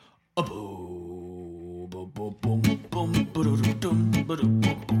Hello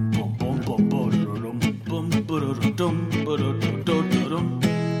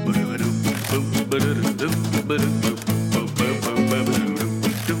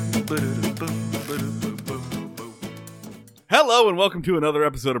and welcome to another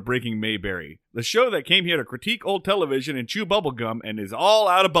episode of Breaking Mayberry, the show that came here to critique old television and chew bubblegum and is all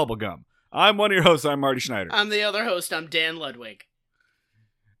out of bubblegum. I'm one of your hosts, I'm Marty Schneider. I'm the other host, I'm Dan Ludwig.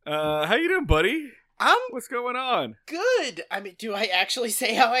 How you doing, buddy? What's going on? Good. I mean, do I actually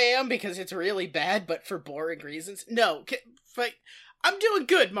say how I am? Because it's really bad, but for boring reasons? No, but I'm doing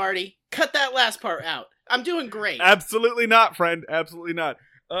good, Marty. Cut that last part out. I'm doing great. Absolutely not, friend. Absolutely not.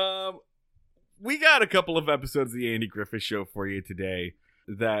 We got a couple of episodes of the Andy Griffith Show for you today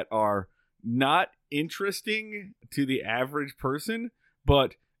that are not interesting to the average person,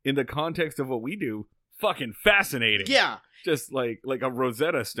 but in the context of what we do, fucking fascinating. Yeah. Just like a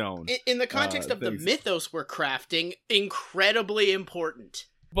Rosetta Stone. In the context of the mythos we're crafting, incredibly important.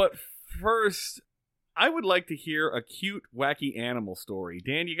 But first, I would like to hear a cute, wacky animal story.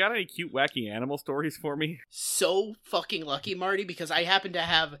 Dan, you got any cute, wacky animal stories for me? So fucking lucky, Marty, because I happen to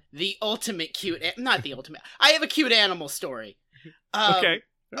have the ultimate not the ultimate. I have a cute animal story. Okay.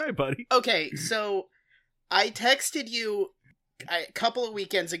 All right, buddy. Okay, so I texted you a couple of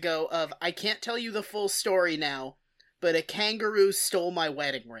weekends ago of, I can't tell you the full story now, but a kangaroo stole my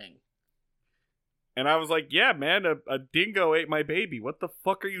wedding ring. And I was like, yeah, man, a dingo ate my baby. What the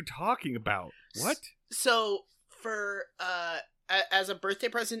fuck are you talking about? What? So, for, as a birthday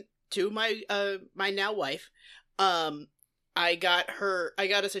present to my now wife, I got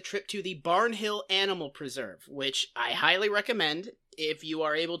us a trip to the Barnhill Animal Preserve, which I highly recommend if you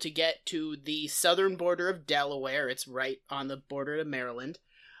are able to get to the southern border of Delaware. It's right on the border to Maryland.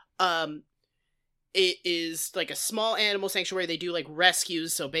 It is like a small animal sanctuary. They do like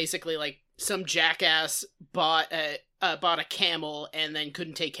rescues, so basically like some jackass bought a camel and then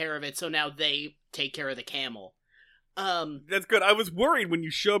couldn't take care of it, so now they take care of the camel. That's good. I was worried when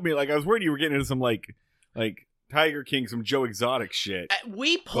you showed me, I was worried you were getting into some like Tiger King, some Joe Exotic shit.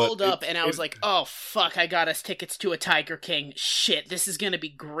 We pulled up and I was like, oh fuck, I got us tickets to a Tiger King. Shit, this is gonna be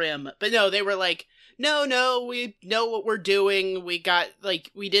grim. But no, they were like, no, we know what we're doing. We got,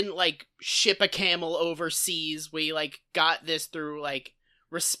 we didn't, ship a camel overseas. We, got this through,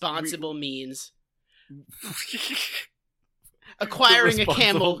 responsible means. Acquiring a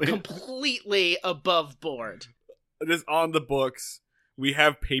camel completely above board. Just on the books. We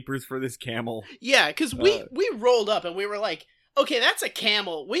have papers for this camel. Yeah, because we rolled up and we were like, okay, that's a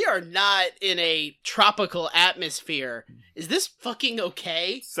camel. We are not in a tropical atmosphere. Is this fucking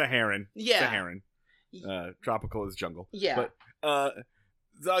okay? Saharan. Yeah. Saharan. Tropical is jungle. Yeah. But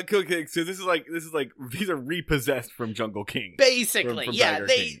okay, so this is like these are repossessed from Jungle King. Basically, from yeah. Tiger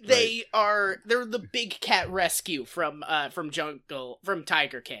They're King, the big cat rescue from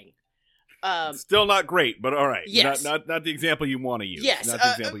Tiger King. Still not great, but all right. Yes. Not the example you want to use. Yes. Not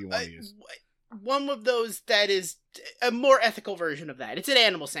the example you want to use. One of those that is a more ethical version of that. It's an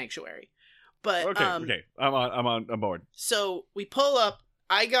animal sanctuary. But okay. I'm board. So we pull up.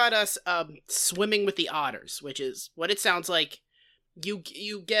 I got us swimming with the otters, which is what it sounds like. You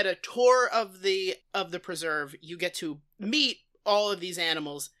get a tour of the preserve. You get to meet all of these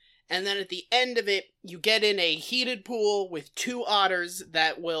animals, and then at the end of it, you get in a heated pool with two otters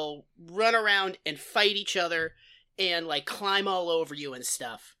that will run around and fight each other and climb all over you and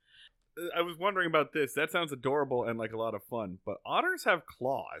stuff. I was wondering about this. That sounds adorable and like a lot of fun, but otters have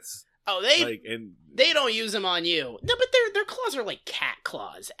claws. Oh, they don't use them on you. No, but their claws are like cat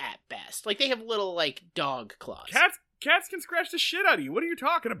claws at best. They have little dog claws. Cats can scratch the shit out of you. What are you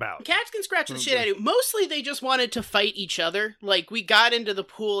talking about? Cats can scratch the shit out of you. Mostly they just wanted to fight each other. We got into the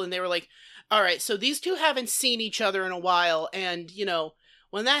pool and they were like, all right, so these two haven't seen each other in a while, and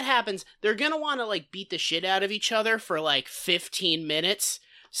when that happens, they're gonna want to beat the shit out of each other for 15 minutes.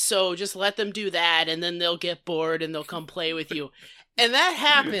 So just let them do that, and then they'll get bored and they'll come play with you. And that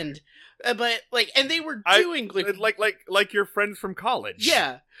happened, but and they were doing like your friends from college.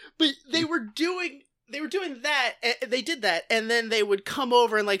 Yeah, but they were doing that. They did that, and then they would come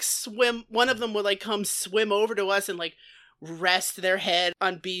over and swim. One of them would come swim over to us and rest their head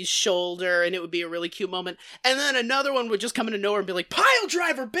on B's shoulder, and it would be a really cute moment. And then another one would just come into nowhere and be like, "Pile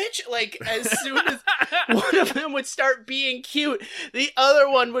driver, bitch!" As soon as one of them would start being cute, the other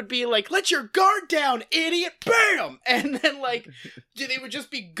one would be like, "Let your guard down, idiot!" Bam! And then they would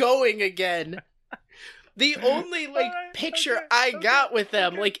just be going again. The only picture I got with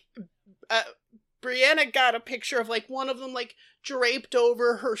them, Brianna got a picture of one of them draped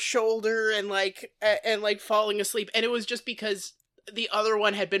over her shoulder and falling asleep, and it was just because the other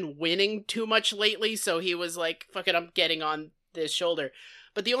one had been winning too much lately, so he was like, fuck it, I'm getting on this shoulder.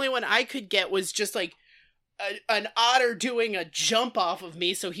 But the only one I could get was just like an otter doing a jump off of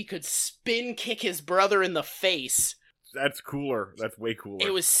me so he could spin kick his brother in the face. That's cooler. That's way cooler.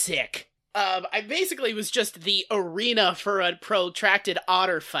 It was sick. I basically was just the arena for a protracted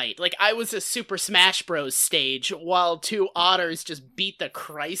otter fight. Like, I was a Super Smash Bros. Stage while two otters just beat the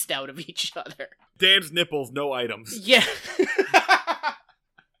Christ out of each other. Dan's nipples, no items. Yeah.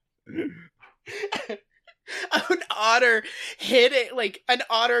 An otter hit it, like, an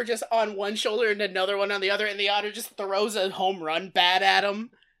otter just on one shoulder and another one on the other, and the otter just throws a home run bat at him.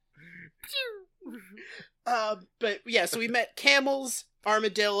 But yeah, so we met camels,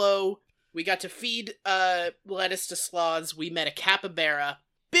 armadillo, we got to feed lettuce to sloths, we met a capybara.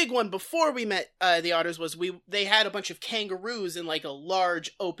 Big one before we met the otters was they had a bunch of kangaroos in like a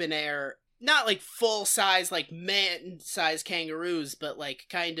large open air, not like full size, like man size kangaroos, but like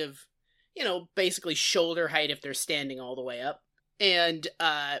kind of, you know, basically shoulder height if they're standing all the way up. And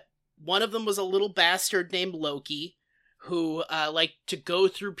one of them was a little bastard named Loki, who liked to go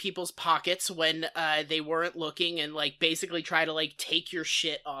through people's pockets when they weren't looking and like basically try to like take your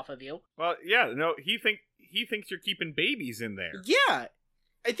shit off of you. Well, yeah, no, he thinks you're keeping babies in there. Yeah,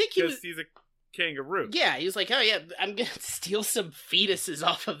 I think he's a kangaroo. Yeah, he was like, oh yeah, I'm gonna steal some fetuses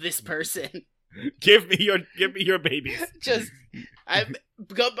off of this person. Give me your babies. Just, I've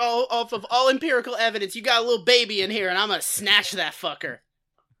got off of all empirical evidence. You got a little baby in here, and I'm gonna snatch that fucker.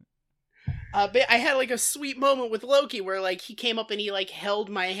 But I had like a sweet moment with Loki where like he came up and he like held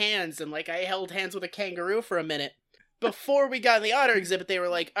my hands, and like I held hands with a kangaroo for a minute. Before we got in the otter exhibit, they were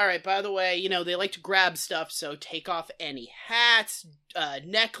like, all right, by the way, you know, they like to grab stuff, so take off any hats,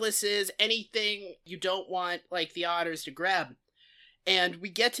 necklaces, anything you don't want like the otters to grab. And we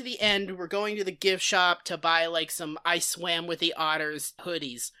get to the end, we're going to the gift shop to buy like some I Swam with the Otters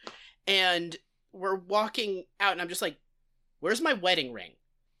hoodies. And we're walking out and I'm just like, where's my wedding ring?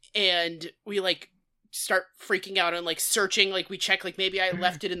 And we like start freaking out and like searching, like we check like maybe I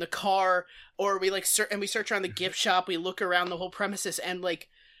left it in the car, or we like we search around the gift shop, we look around the whole premises, and like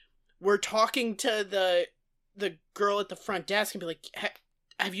we're talking to the girl at the front desk and be like,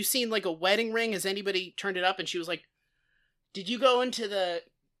 have you seen like a wedding ring? Has anybody turned it up? And she was like, did you go into the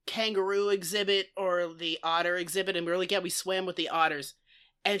kangaroo exhibit or the otter exhibit? And we were like, yeah, we swam with the otters.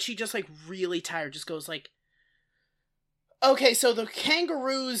 And she just like really tired, just goes like, okay, so the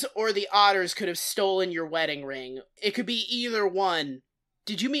kangaroos or the otters could have stolen your wedding ring. It could be either one.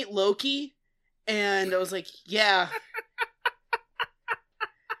 Did you meet Loki? And I was like, yeah.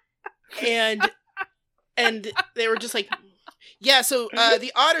 and they were just like, yeah, so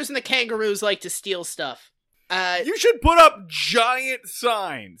the otters and the kangaroos like to steal stuff. You should put up giant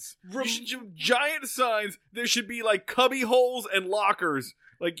signs. Giant signs. There should be like cubby holes and lockers.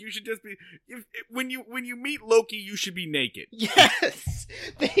 Like you should just be. When you meet Loki, you should be naked. Yes,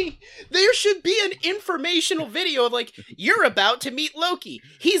 there should be an informational video of like, you're about to meet Loki.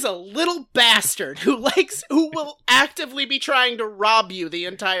 He's a little bastard who will actively be trying to rob you the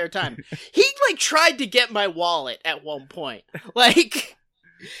entire time. He like tried to get my wallet at one point. Like.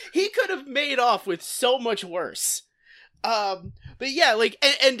 He could have made off with so much worse. But yeah, like,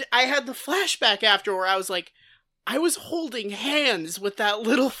 and I had the flashback after where I was like, I was holding hands with that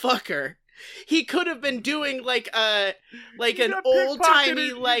little fucker. He could have been doing like an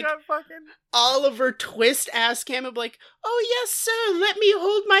old-timey, like, Oliver Twist ass cam of like, oh yes sir, let me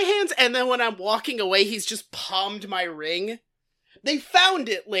hold my hands. And then when I'm walking away, he's just palmed my ring. They found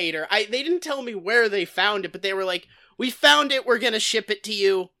it later. They didn't tell me where they found it, but they were like, we found it, we're gonna ship it to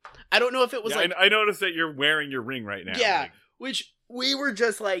you. I don't know if it was I noticed that you're wearing your ring right now. Yeah, like. which we were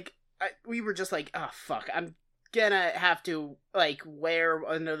just like, oh fuck, I'm gonna have to like wear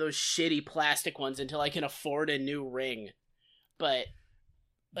one of those shitty plastic ones until I can afford a new ring. But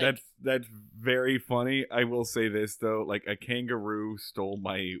like, that's very funny. I will say this though, like a kangaroo stole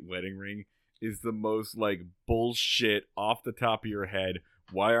my wedding ring is the most like bullshit off the top of your head.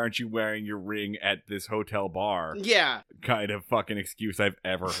 Why aren't you wearing your ring at this hotel bar? Yeah. Kind of fucking excuse I've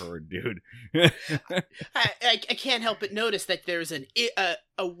ever heard, dude. I can't help but notice that there's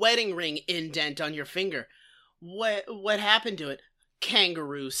a wedding ring indent on your finger. What happened to it?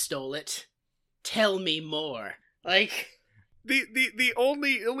 Kangaroo stole it. Tell me more. Like the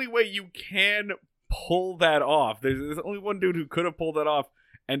only way you can pull that off. There's only one dude who could have pulled that off,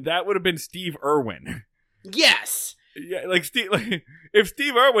 and that would have been Steve Irwin. Yes. Yeah, like if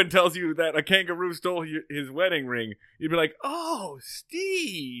Steve Irwin tells you that a kangaroo stole his wedding ring, you'd be like, "Oh,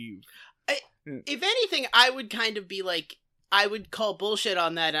 Steve." If anything, I would kind of be like, I would call bullshit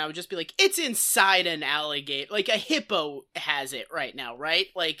on that, and I would just be like, it's inside an alligator. Like, a hippo has it right now, right?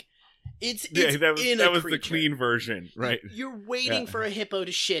 Like, it's that was the clean version, right? You're waiting for a hippo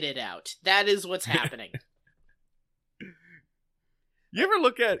to shit it out. That is what's happening. You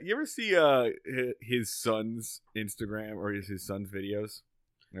ever see his son's Instagram or his son's videos,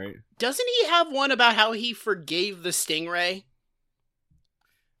 right? Doesn't he have one about how he forgave the stingray?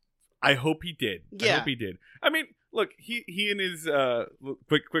 I hope he did. Yeah. I hope he did. I mean, look, he and his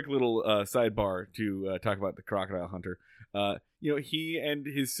quick little sidebar to talk about the crocodile hunter. He and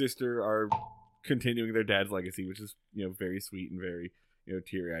his sister are continuing their dad's legacy, which is very sweet and very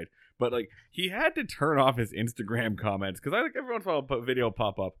teary-eyed. But like, he had to turn off his Instagram comments because I think every once in a while a video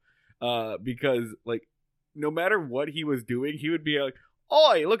pop up because like no matter what he was doing, he would be like,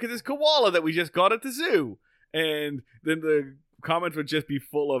 "Oi, look at this koala that we just got at the zoo," and then the comments would just be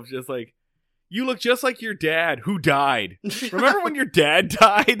full of just like, "You look just like your dad who died. Remember when your dad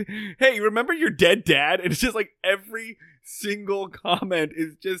died? Hey, remember your dead dad?" And it's just like every single comment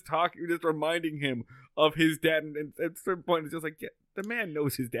is just reminding him of his dad. And at a certain point, it's just like, yeah, the man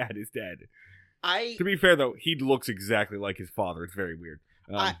knows his dad is dead. To be fair, though, he looks exactly like his father. It's very weird.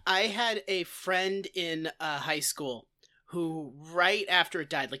 I had a friend in high school who, right after it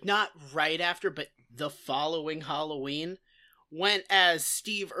died, like not right after, but the following Halloween, went as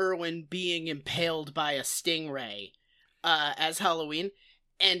Steve Irwin being impaled by a stingray as Halloween.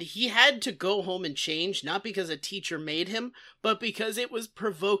 And he had to go home and change, not because a teacher made him, but because it was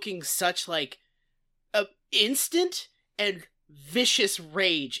provoking such like a instant and vicious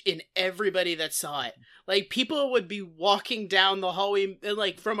rage in everybody that saw it. Like, people would be walking down the hallway and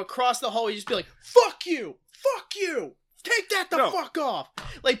like from across the hallway just be like, "Fuck you! Fuck you! Take that the fuck off!"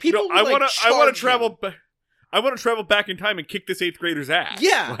 Like, people would, I want to travel I want to travel back in time and kick this 8th grader's ass.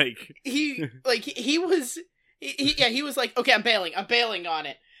 Yeah. Like, he was like, "Okay, I'm bailing on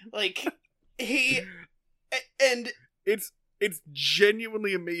it." Like, and it's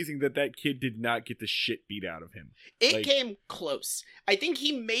genuinely amazing that kid did not get the shit beat out of him. It came close. I think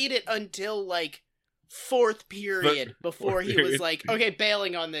he made it until like 4th period before he was like, "Okay,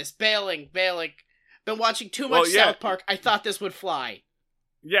 bailing on this, bailing. Been watching too much South Park. I thought this would fly."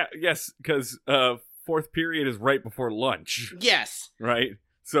 Yeah, yes, because 4th period is right before lunch. Yes. Right?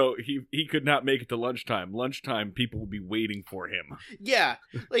 So he could not make it to lunchtime. Lunchtime, people will be waiting for him. Yeah,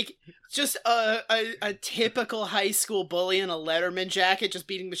 like just a typical high school bully in a Letterman jacket, just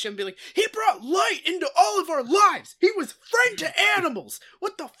beating the shit and be like, "He brought light into all of our lives. He was friend to animals.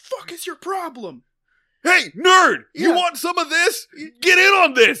 What the fuck is your problem? Hey, nerd! Yeah. You want some of this? Get in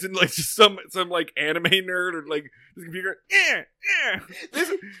on this!" And like just some like anime nerd or like this computer.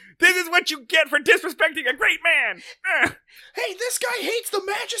 This is what you get for disrespecting a great man. Hey, this guy hates the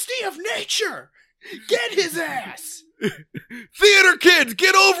majesty of nature. Get his ass. Theater kids,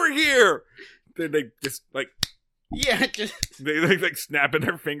 get over here. Then they just like. Yeah, they like snapping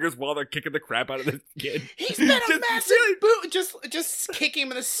their fingers while they're kicking the crap out of this kid. He's been a massive boon. Just kicking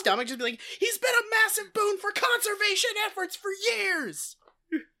him in the stomach. Just be like, "He's been a massive boon for conservation efforts for years.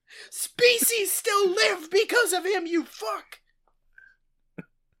 Species still live because of him. You fuck."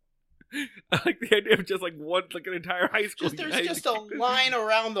 I like the idea of just like an entire high school. There's just a line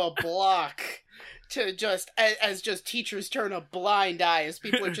around the block. To as teachers turn a blind eye as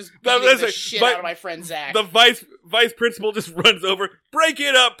people are just beating the shit out of my friend Zach. The vice principal just runs over, break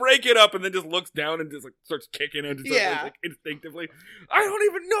it up, and then just looks down and just like starts kicking it like instinctively. I don't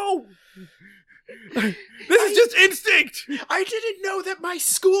even know. This is just instinct. I didn't know that my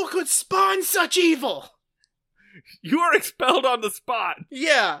school could spawn such evil. You are expelled on the spot.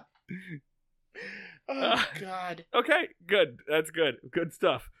 Yeah. Oh God. Okay, good. That's good. Good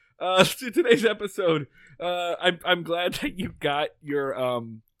stuff. To today's episode, I'm glad that you got your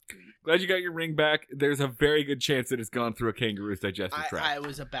ring back. There's a very good chance that it's gone through a kangaroo's digestive tract. I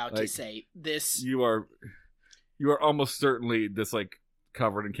was about to say this. You are almost certainly just like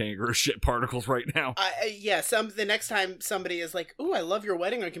covered in kangaroo shit particles right now. The next time somebody is like, "Ooh, I love your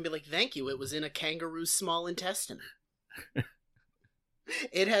wedding," I can be like, "Thank you. It was in a kangaroo's small intestine.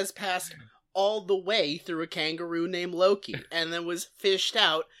 It has passed all the way through a kangaroo named Loki, and then was fished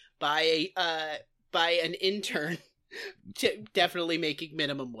out by an intern, definitely making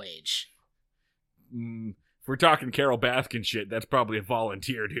minimum wage." If we're talking Carol Baskin shit, that's probably a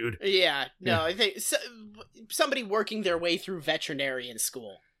volunteer, dude. Yeah, no, I think somebody working their way through veterinarian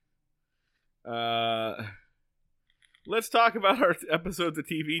school. Let's talk about our episodes of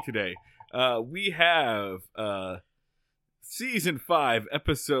TV today. We have Season 5,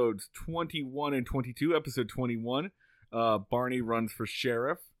 episodes 21 and 22. Episode 21, Barney Runs for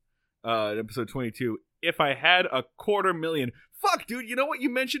Sheriff. episode 22, if I had $250,000. Fuck, dude, you know what you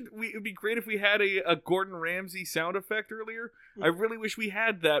mentioned? It would be great if we had a Gordon Ramsay sound effect earlier. I really wish we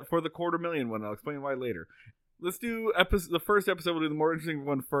had that for the $250,000 one. I'll explain why later. Let's do the first episode. We'll do the more interesting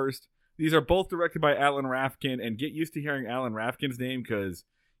one first. These are both directed by Alan Rafkin, and get used to hearing Alan Rafkin's name because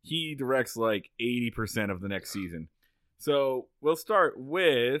he directs like 80% of the next season. So we'll start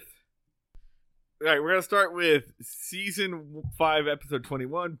with... All right, we're going to start with Season 5, Episode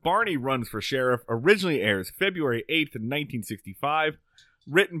 21. Barney Runs for Sheriff originally airs February 8th, 1965.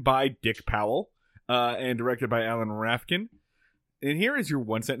 Written by Dick Powell and directed by Alan Rafkin. And here is your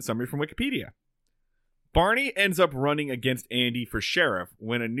one-sentence summary from Wikipedia. Barney ends up running against Andy for sheriff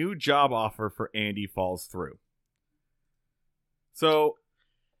when a new job offer for Andy falls through. So,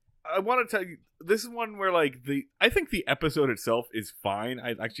 I want to tell you, this is one where, like, I think the episode itself is fine.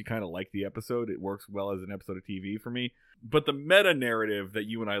 I actually kind of like the episode. It works well as an episode of TV for me. But the meta-narrative that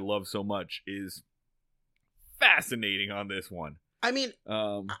you and I love so much is fascinating on this one. I mean,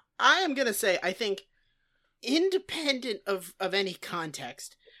 I am going to say, I think, independent of any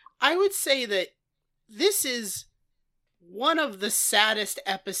context, I would say that this is one of the saddest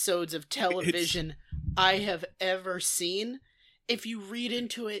episodes of television I have ever seen. If you read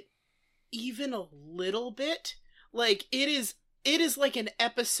into it even a little bit, like it is like an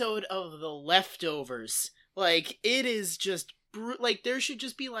episode of The Leftovers. Like it is just like there should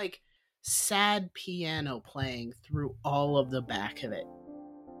just be like sad piano playing through all of the back of it.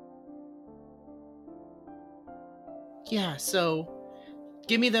 Yeah, so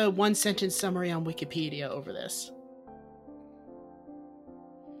give me the one sentence summary on Wikipedia over this.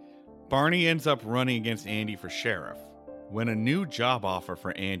 Barney ends up running against Andy for sheriff when a new job offer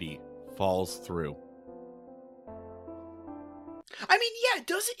for Andy falls through. I mean, yeah,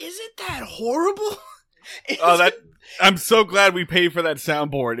 isn't that horrible? I'm so glad we paid for that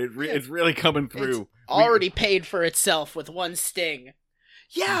soundboard. It's really coming through. It's already paid for itself with one sting.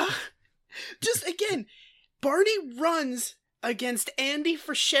 Yeah. Just again, Barney runs against Andy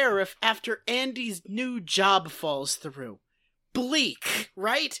for sheriff after Andy's new job falls through. Bleak,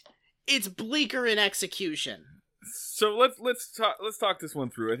 right? It's bleaker in execution. So let's talk this one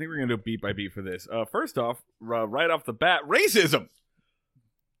through. I think we're gonna do beat by beat for this. First off, right off the bat, racism.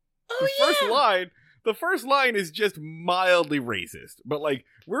 The first line is just mildly racist, but like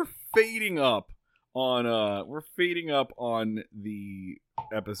we're fading up on the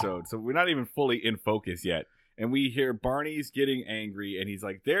episode, so we're not even fully in focus yet. And we hear Barney's getting angry, and he's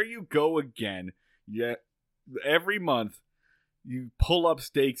like, "There you go again! Yeah, every month you pull up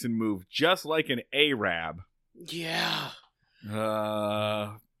stakes and move just like an Arab." Yeah.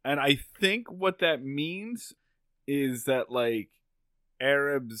 And I think what that means is that like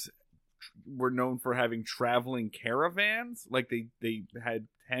Arabs were known for having traveling caravans, like they had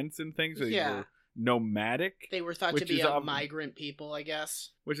tents and things. So they were nomadic. They were thought to be a migrant people, I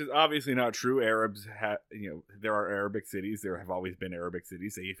guess. Which is obviously not true. Arabs have, there are Arabic cities. There have always been Arabic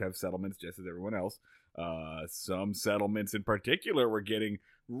cities. They have settlements just as everyone else. Some settlements in particular were getting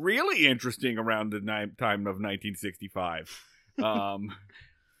really interesting around the time of 1965.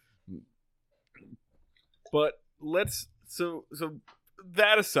 But so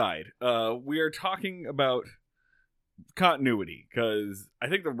that aside, we are talking about continuity because I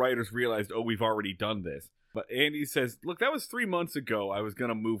think the writers realized, we've already done this. But Andy says, look, that was 3 months ago. I was going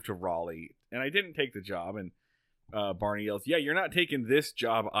to move to Raleigh and I didn't take the job. And Barney yells, yeah, you're not taking this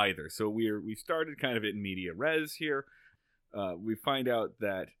job either. So we started kind of in media res here. We find out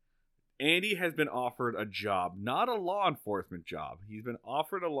that Andy has been offered a job, not a law enforcement job. He's been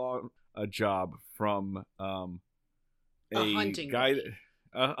offered a job from a hunting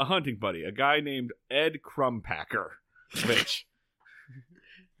buddy, a guy named Ed Crumpacker, which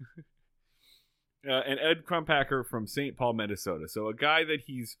and Ed Crumpacker from St. Paul, Minnesota. So a guy that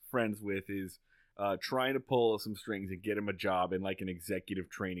he's friends with is trying to pull some strings and get him a job in like an executive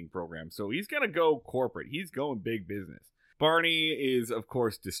training program. So he's gonna go corporate. He's going big business. Barney is, of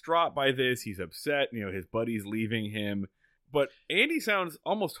course, distraught by this. He's upset. His buddy's leaving him. But Andy sounds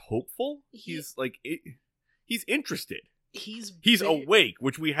almost hopeful. He's interested. He's awake,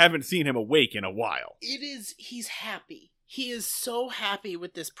 which we haven't seen him awake in a while. He's happy. He is so happy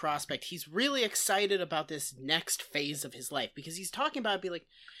with this prospect. He's really excited about this next phase of his life because he's talking about it, be like,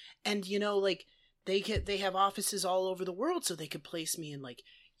 and like they have offices all over the world, so they could place me in like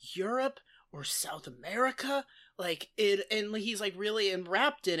Europe or South America, like it, and he's like really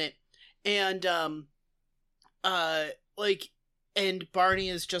enwrapped in it, and and Barney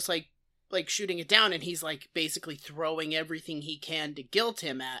is just like shooting it down, and he's like basically throwing everything he can to guilt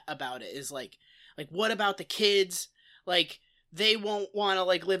him about it. Is like what about the kids? Like they won't want to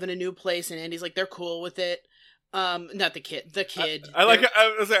like live in a new place, and Andy's like, they're cool with it. Not the kid. The kid. I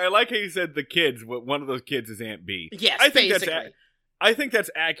like how you said the kids. One of those kids is Aunt B. Yes, I think basically. I think that's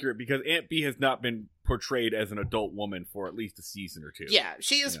accurate because Aunt B has not been portrayed as an adult woman for at least a season or two. Yeah,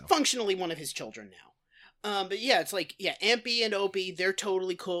 she is functionally one of his children now. But yeah, it's like, yeah, Aunt B and Opie, they're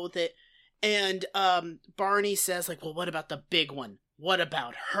totally cool with it. And Barney says, like, well, what about the big one? What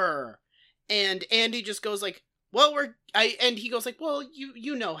about her? And Andy just goes like, well, and he goes like, well,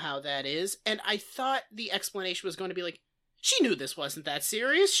 you know how that is. And I thought the explanation was going to be like, she knew this wasn't that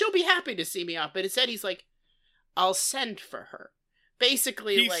serious. She'll be happy to see me off. But instead he's like, I'll send for her.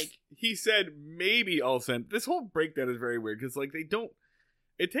 Basically, he said, maybe I'll send. This whole breakdown is very weird because, like,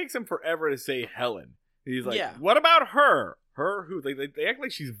 it takes him forever to say Helen. He's like, what about her? Her who? They act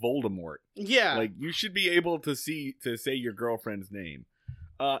like she's Voldemort. Yeah. Like, you should be able to say your girlfriend's name.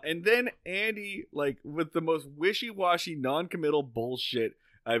 And then Andy, like, with the most wishy-washy, non-committal bullshit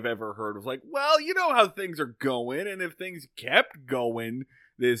I've ever heard, was like, well, you know how things are going, and if things kept going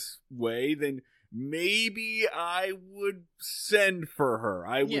this way, then maybe I would send for her.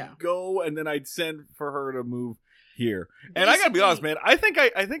 I would go, and then I'd send for her to move here. And I gotta be honest, man, I think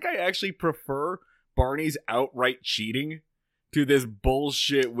I actually prefer Barney's outright cheating to this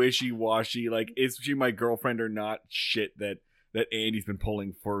bullshit wishy-washy, like, is she my girlfriend or not shit that Andy's been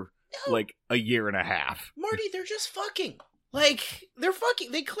pulling for like a year and a half. Marty, they're just fucking. Like, they're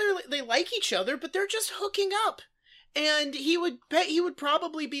fucking. They clearly they like each other, but they're just hooking up. And he would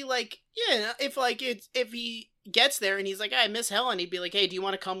probably be like, yeah, if he gets there and he's like, I miss Helen, he'd be like, hey, do you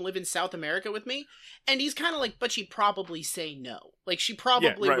want to come live in South America with me? And he's kind of like, but she'd probably say no. Like, she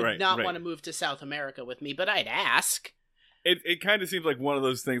probably would not want to move to South America with me, but I'd ask. It kind of seems like one of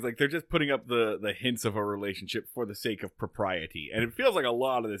those things, like they're just putting up the hints of a relationship for the sake of propriety. And it feels like a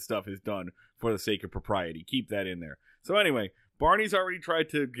lot of this stuff is done for the sake of propriety. Keep that in there. So anyway, Barney's already tried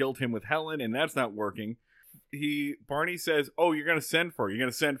to guilt him with Helen, and that's not working. Barney says, oh, you're going to send for her. You're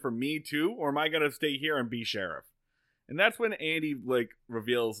going to send for me too? Or am I going to stay here and be sheriff? And that's when Andy, like,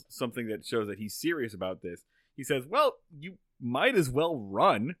 reveals something that shows that he's serious about this. He says, well, you might as well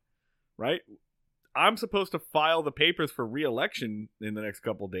run, right? I'm supposed to file the papers for re-election in the next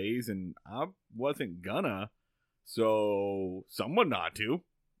couple days, and I wasn't gonna, so someone ought to,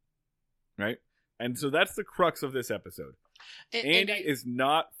 right? And so that's the crux of this episode. Andy is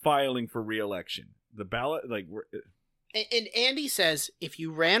not filing for re-election. The ballot, like... And Andy says, if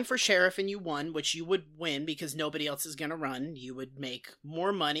you ran for sheriff and you won, which you would win because nobody else is gonna run, you would make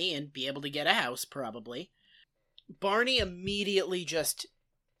more money and be able to get a house, probably. Barney immediately just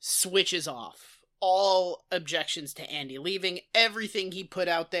switches off all objections to Andy leaving, everything he put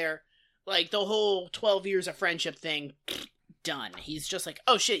out there, like the whole 12 years of friendship thing, done. He's just like,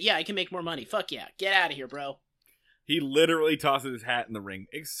 oh shit, yeah, I can make more money. Fuck yeah, get out of here, bro. He literally tosses his hat in the ring,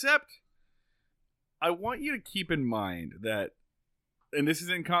 except I want you to keep in mind that, and this is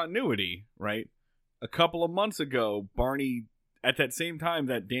in continuity, right? A couple of months ago, Barney, at that same time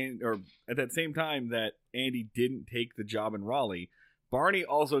that Andy didn't take the job in Raleigh, Barney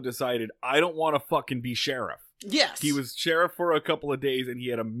also decided, I don't want to fucking be sheriff. Yes. He was sheriff for a couple of days, and he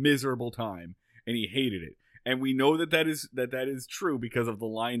had a miserable time, and he hated it. And we know that is true because of the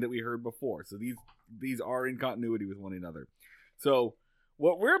line that we heard before. So these are in continuity with one another. So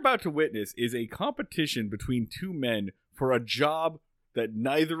what we're about to witness is a competition between two men for a job that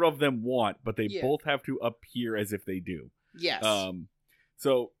neither of them want, but they both have to appear as if they do. Yes.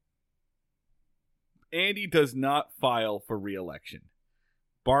 So Andy does not file for re-election.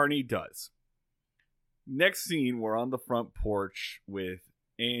 Barney does. Next scene, we're on the front porch with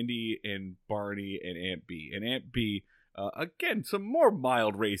Andy and Barney and Aunt B. And Aunt B, again, some more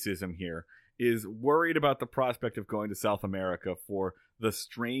mild racism here, is worried about the prospect of going to South America for the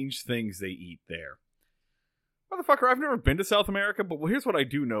strange things they eat there. Motherfucker, I've never been to South America, but here's what I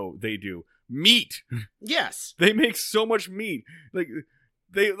do know they do. Meat! Yes. They make so much meat. Like,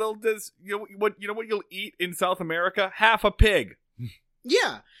 they'll just, you know what you'll eat in South America? Half a pig.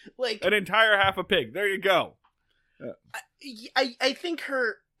 Yeah, like an entire half a pig. There you go. I think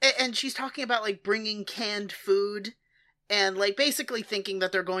and she's talking about like bringing canned food and like basically thinking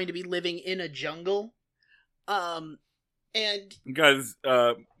that they're going to be living in a jungle. And guys,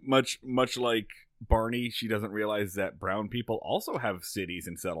 much like Barney, she doesn't realize that brown people also have cities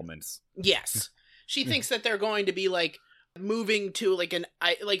and settlements. Yes, she thinks that they're going to be like moving to like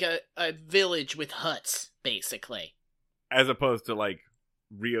a village with huts, basically, as opposed to like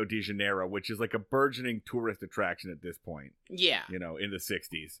Rio de Janeiro, which is like a burgeoning tourist attraction at this point. Yeah. You know, in the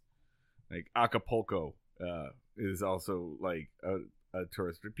 60s. Like Acapulco is also like a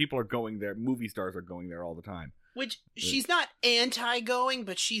tourist. People are going there. Movie stars are going there all the time. Which, she's not anti-going,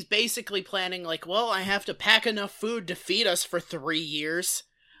 but she's basically planning, like, well, I have to pack enough food to feed us for 3 years.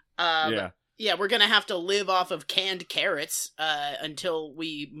 Yeah, we're gonna have to live off of canned carrots until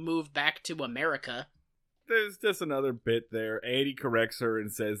we move back to America. There's just another bit there. Andy corrects her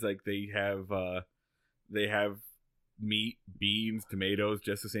and says, like, they have meat, beans, tomatoes,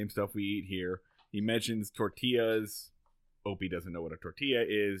 just the same stuff we eat here. He mentions tortillas. Opie doesn't know what a tortilla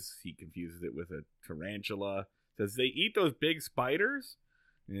is. He confuses it with a tarantula. Says they eat those big spiders?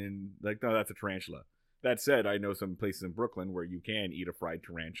 And, like, no, that's a tarantula. That said, I know some places in Brooklyn where you can eat a fried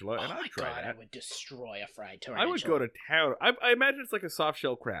tarantula, and I'd try that. I would destroy a fried tarantula. I would go to town. I imagine it's like a soft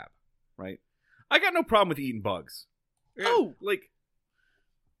shell crab, right? I got no problem with eating bugs. Oh! Like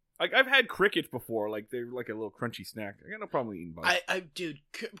I've had crickets before. Like, they're like a little crunchy snack. I got no problem with eating bugs. Dude,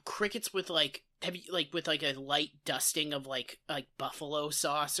 crickets with, like, with like a light dusting of like buffalo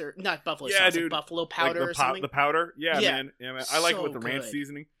sauce, or not buffalo sauce, dude. Like buffalo powder, like or something. The powder, yeah, man. I like it with So the ranch good.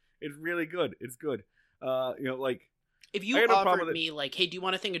 seasoning. It's really good. It's good. Like, if you offered me, like, hey, do you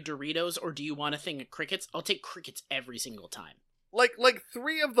want a thing of Doritos or do you want a thing of crickets? I'll take crickets every single time. Like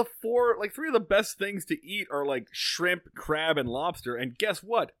three of the best things to eat are like shrimp, crab, and lobster. And guess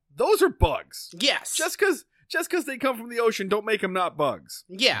what? Those are bugs. Yes. Just because they come from the ocean, don't make them not bugs.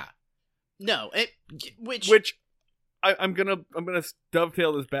 Yeah. No. Which I'm gonna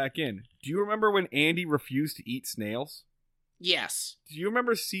dovetail this back in. Do you remember when Andy refused to eat snails? Yes. Do you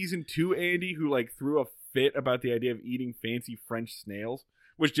remember season 2 Andy, who like threw a fit about the idea of eating fancy French snails,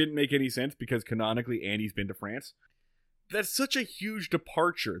 which didn't make any sense because canonically Andy's been to France? That's such a huge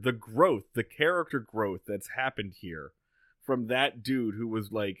departure. The growth, the character growth that's happened here from that dude who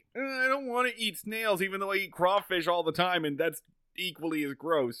was like, I don't want to eat snails even though I eat crawfish all the time, and that's equally as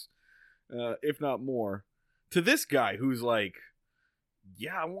gross, if not more, to this guy who's like,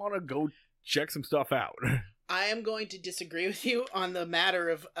 yeah, I want to go check some stuff out. I am going to disagree with you on the matter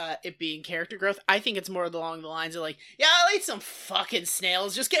of it being character growth. I think it's more along the lines of like, yeah, I'll eat some fucking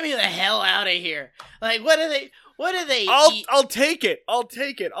snails. Just get me the hell out of here. Like, what do they eat? I'll take it.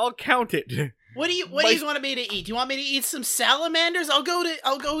 I'll count it. What do you want me to eat? Do you want me to eat some salamanders? I'll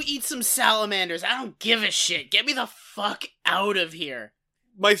go eat some salamanders. I don't give a shit. Get me the fuck out of here.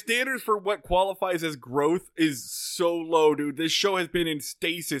 My standards for what qualifies as growth is so low, dude. This show has been in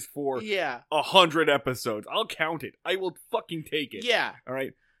stasis for 100 episodes. I'll count it. I will fucking take it. Yeah. All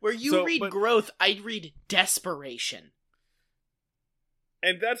right. Where you read growth, I read desperation.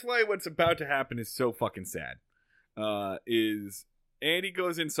 And that's why what's about to happen is so fucking sad. Is Andy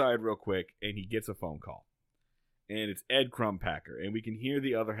goes inside real quick and he gets a phone call. And it's Ed Crumpacker. And we can hear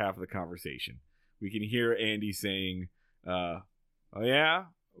the other half of the conversation. We can hear Andy saying, oh yeah?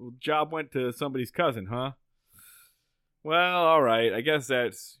 Well, job went to somebody's cousin, huh? Well, alright. I guess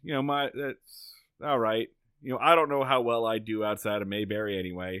that's alright. I don't know how well I do outside of Mayberry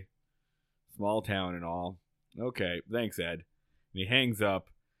anyway. Small town and all. Okay, thanks, Ed. And he hangs up,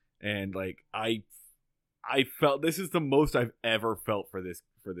 and like I felt this is the most I've ever felt for this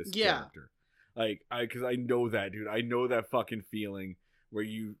character. Like, because I know that, dude. I know that fucking feeling where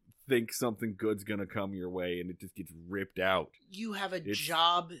you think something good's gonna come your way and it just gets ripped out. You have a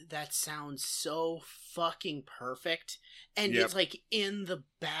job that sounds so fucking perfect, and it's like in the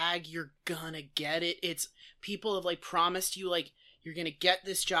bag. You're gonna get it. It's people have like promised you like you're gonna get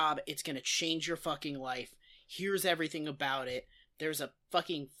this job. It's gonna change your fucking life. Here's everything about it. There's a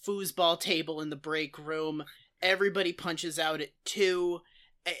fucking foosball table in the break room. Everybody punches out at 2.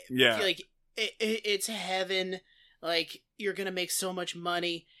 Yeah, like it's heaven. Like, you're gonna make so much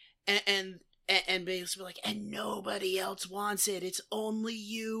money. And basically like, and nobody else wants it. It's only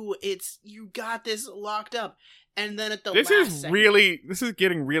you. You got this locked up. And then at the last second, this is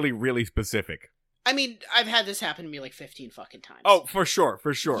getting really, really specific. I mean, I've had this happen to me like 15 fucking times. Oh, for sure.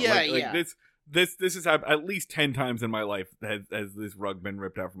 Yeah, like This has happened at least 10 times in my life has this rug been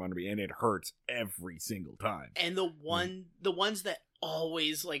ripped out from under me, and it hurts every single time. And the ones that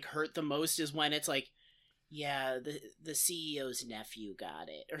always like hurt the most is when it's like, yeah, the CEO's nephew got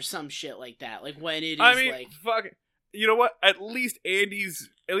it, or some shit like that. Like when it is fuck. You know what? At least Andy's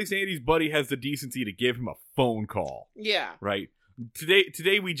buddy has the decency to give him a phone call. Yeah. Right.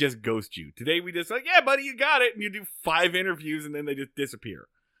 Today we just ghost you. Today we just like, yeah, buddy, you got it, and you do 5 interviews, and then they just disappear,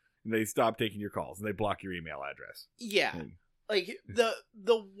 and they stop taking your calls, and they block your email address. Yeah. Like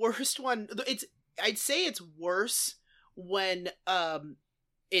the worst one. I'd say it's worse when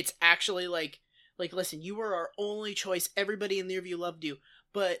it's actually like, listen, you were our only choice. Everybody in the interview loved you.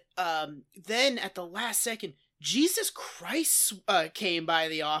 But then at the last second, Jesus Christ came by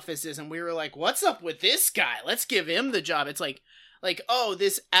the offices, and we were like, what's up with this guy? Let's give him the job. It's like like, oh,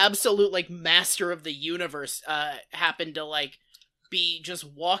 this absolute, like, master of the universe happened to, like, be just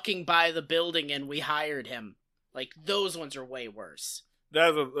walking by the building and we hired him. Like, those ones are way worse.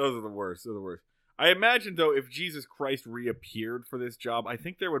 Those are the worst. They're the worst. I imagine, though, if Jesus Christ reappeared for this job, I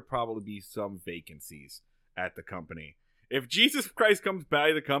think there would probably be some vacancies at the company. If Jesus Christ comes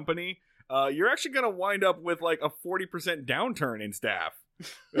by the company, you're actually going to wind up with, like, a 40% downturn in staff,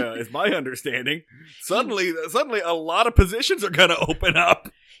 is my understanding. Suddenly, a lot of positions are going to open up.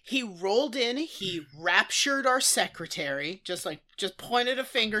 He rolled in, he raptured our secretary, just pointed a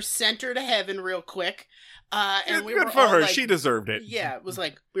finger, sent her to heaven real quick. And we good were for all her. like, She deserved it. Yeah, it was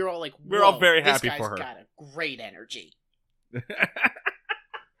like, we were all like, we're all very happy for her. This guy's got a great energy.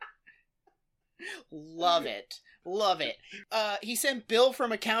 Love it. Love it. He sent Bill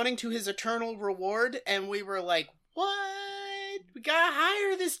from accounting to his eternal reward, and we were like, what? We gotta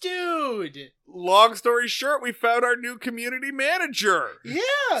hire this dude. Long story short, we found our new community manager.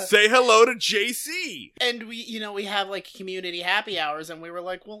 Yeah. Say hello to JC. And we have like community happy hours, and we were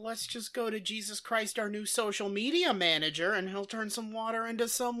like, well, let's just go to Jesus Christ, our new social media manager, and he'll turn some water into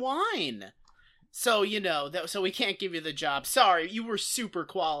some wine. So, so we can't give you the job. Sorry, you were super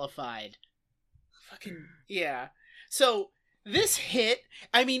qualified. Fucking, yeah. So, this hit,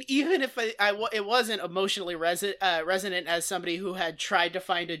 I mean, even if it wasn't emotionally resonant as somebody who had tried to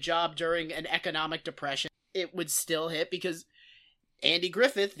find a job during an economic depression, it would still hit because Andy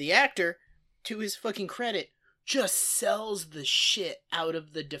Griffith, the actor, to his fucking credit, just sells the shit out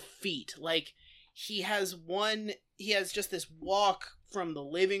of the defeat. Like, he has just this walk from the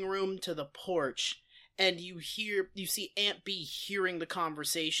living room to the porch, and you see Aunt B hearing the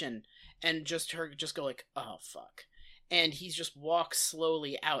conversation, and just her just go like, oh fuck. And he's just walks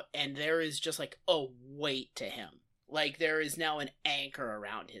slowly out, and there is just like a weight to him. Like, there is now an anchor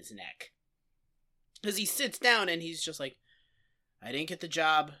around his neck. Because he sits down and he's just like, I didn't get the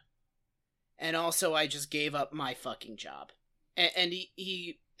job, and also I just gave up my fucking job. And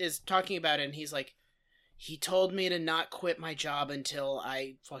he is talking about it, and he's like, he told me to not quit my job until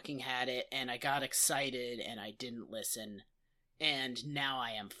I fucking had it, and I got excited, and I didn't listen, and now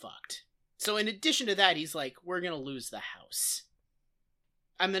I am fucked. So in addition to that, he's like, we're going to lose the house.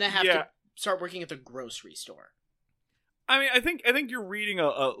 I'm going to have to start working at the grocery store. I mean, I think you're reading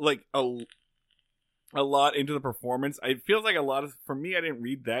a lot into the performance. It feels like for me, I didn't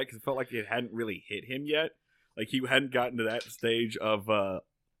read that because it felt like it hadn't really hit him yet. Like he hadn't gotten to that stage of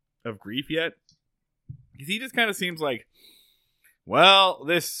grief yet. Because he just kind of seems like, well,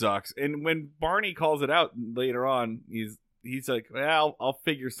 this sucks. And when Barney calls it out later on, he's like, well, I'll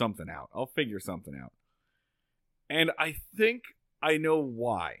figure something out. And I think I know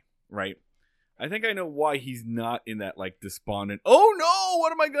why, right? I think I know why he's not in that, like, despondent, oh no,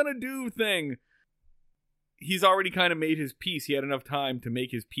 what am I gonna do thing. He's already kind of made his peace. He had enough time to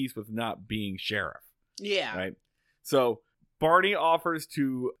make his peace with not being sheriff. Yeah. Right? So Barney offers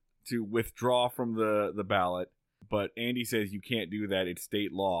to withdraw from the ballot, but Andy says you can't do that. It's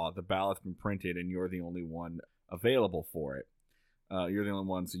state law. The ballot's been printed and you're the only one available for it. You're the only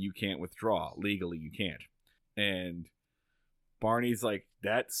one, so you can't withdraw. Legally, you can't. And Barney's like,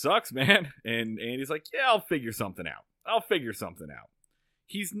 that sucks, man. And Andy's like, yeah, I'll figure something out.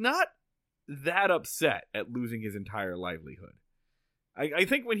 He's not that upset at losing his entire livelihood. I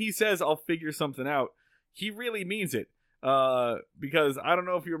think when he says, I'll figure something out, he really means it. Because I don't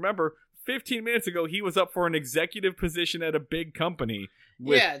know if you remember, 15 minutes ago, he was up for an executive position at a big company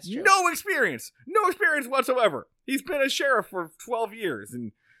with no experience whatsoever. He's been a sheriff for 12 years,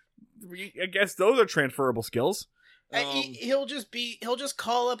 and I guess those are transferable skills. He'll just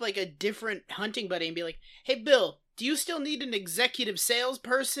call up like a different hunting buddy and be like, hey, Bill, do you still need an executive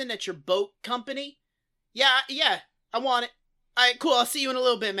salesperson at your boat company? Yeah, I want it. All right, cool, I'll see you in a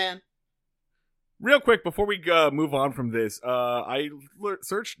little bit, man. Real quick, before we move on from this, I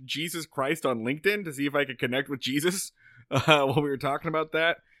searched Jesus Christ on LinkedIn to see if I could connect with Jesus while we were talking about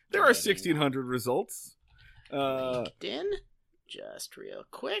that. There are 1,600 results. LinkedIn? Just real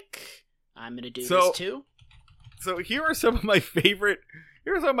quick. I'm going to do this too. So here are some of my favorite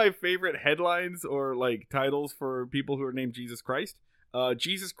headlines or like titles for people who are named Jesus Christ.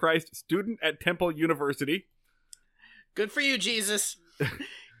 Jesus Christ, student at Temple University. Good for you, Jesus.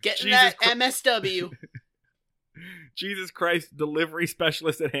 Getting that MSW. Jesus Christ, delivery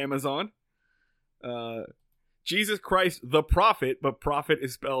specialist at Amazon. Jesus Christ, the prophet, but prophet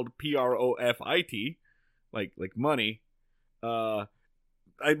is spelled Profit, like money. My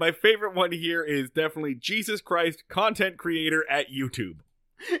favorite one here is definitely Jesus Christ, content creator at YouTube.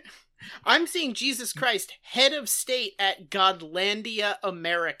 I'm seeing Jesus Christ, head of state at Godlandia,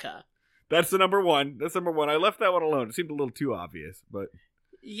 America. That's the number one. I left that one alone. It seemed a little too obvious, but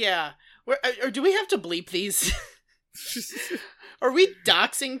Yeah. Or do we have to bleep these? Are we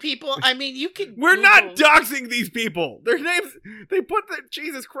doxing people? I mean, you could. We're Google... not doxing these people. Their names. They put the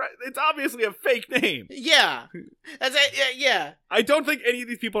Jesus Christ. It's obviously a fake name. Yeah, that's it. Yeah. I don't think any of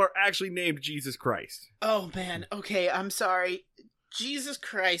these people are actually named Jesus Christ. Oh man. Okay, I'm sorry. Jesus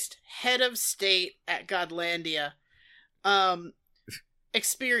Christ, head of state at Godlandia.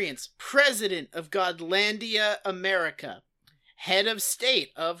 Experience, president of Godlandia, America. Head of state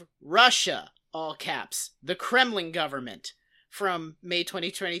of Russia, all caps. The Kremlin government from May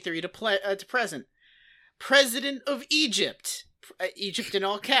 2023 to present. President of Egypt, Egypt in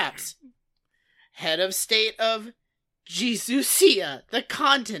all caps. Head of state of Jesusia, the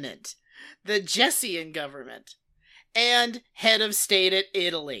continent. The Jessian government. And head of state at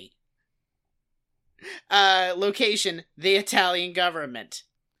Italy. Location, the Italian government.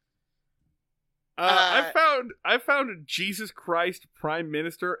 I found Jesus Christ Prime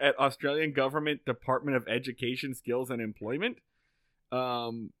Minister at Australian Government Department of Education, Skills and Employment.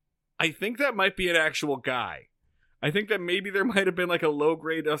 I think that might be an actual guy. I think that maybe there might have been like a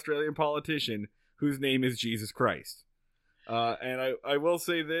low-grade Australian politician whose name is Jesus Christ. And I will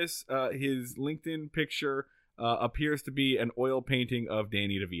say this, his LinkedIn picture appears to be an oil painting of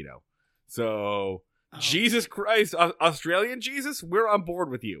Danny DeVito. So, Jesus Christ, Australian Jesus, we're on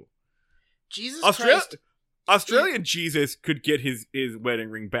board with you. Jesus Christ. Australian Jesus could get his wedding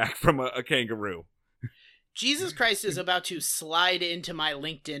ring back from a kangaroo. Jesus Christ is about to slide into my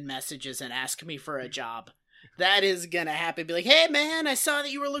LinkedIn messages and ask me for a job. That is gonna happen. Be like, hey man, I saw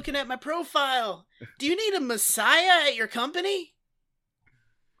that you were looking at my profile. Do you need a messiah at your company?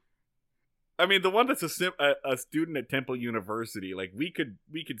 I mean, the one that's a student at Temple University, like we could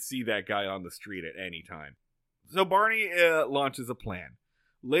see that guy on the street at any time. So Barney launches a plan.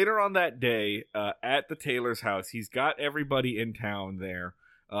 Later on that day, at the Taylor's house, he's got everybody in town there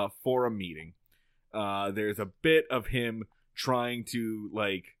for a meeting. There's a bit of him trying to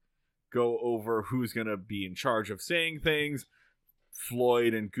like go over who's gonna be in charge of saying things.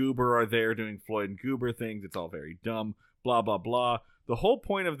 Floyd and Goober are there doing Floyd and Goober things. It's all very dumb. Blah blah blah. The whole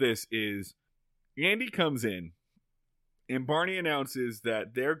point of this is Andy comes in, and Barney announces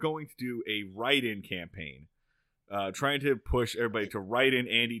that they're going to do a write-in campaign, trying to push everybody to write in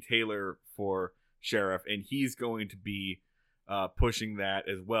Andy Taylor for sheriff, and he's going to be pushing that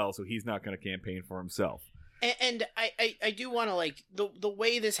as well, so he's not going to campaign for himself. And I do want to, like, the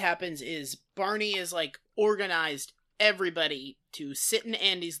way this happens is Barney is, like, organized everybody to sit in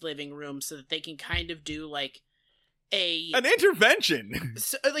Andy's living room so that they can kind of do, like, an intervention.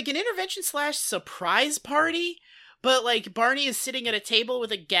 Like, an intervention / surprise party. But, like, Barney is sitting at a table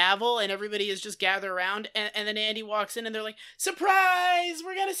with a gavel, and everybody is just gathered around, and then Andy walks in, and they're like, surprise!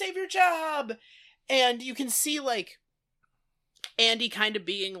 We're gonna save your job! And you can see, like, Andy kind of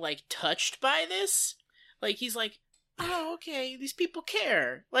being, like, touched by this. Like, he's like, oh, okay, these people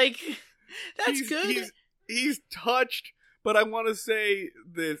care. Like, that's good. He's touched, but I want to say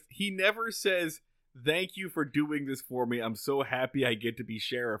this. He never says, thank you for doing this for me. I'm so happy I get to be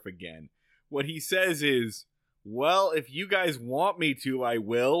sheriff again. What he says is, well, if you guys want me to, I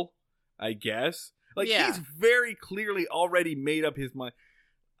will, I guess. Like, he's very clearly already made up his mind.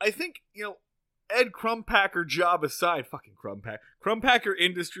 I think, Ed Crumpacker job aside, Crumpacker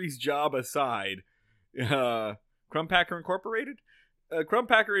Industries job aside, Crumpacker Incorporated?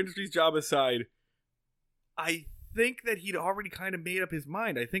 Crumpacker Industries job aside, I think that he'd already kind of made up his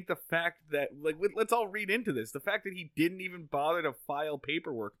mind. I think the fact that, like, let's all read into this. The fact that he didn't even bother to file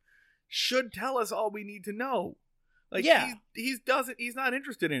paperwork should tell us all we need to know. Like, he's not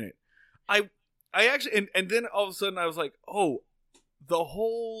interested in it. I actually, and then all of a sudden I was like, oh, the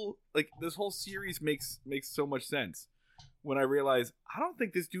whole, like, this whole series makes so much sense when I realized I don't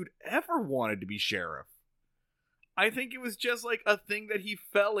think this dude ever wanted to be sheriff. I think it was just like a thing that he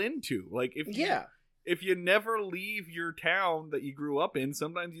fell into. Like, if you never leave your town that you grew up in,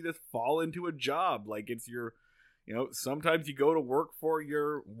 sometimes you just fall into a job. Like, it's your, sometimes you go to work for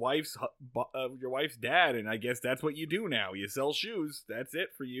your wife's dad, and I guess that's what you do now. You sell shoes. That's it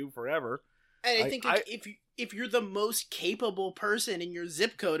for you forever. And I think if you're the most capable person in your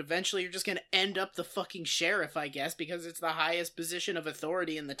zip code, eventually you're just going to end up the fucking sheriff, I guess, because it's the highest position of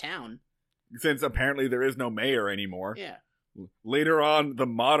authority in the town. Since apparently there is no mayor anymore. Yeah. Later on, the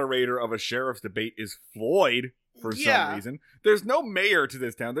moderator of a sheriff's debate is Floyd for some reason. There's no mayor to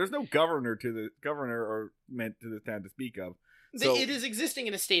this town. There's no governor or meant to this town to speak of. So, it is existing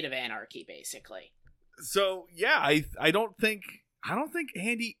in a state of anarchy, basically. So yeah, I don't think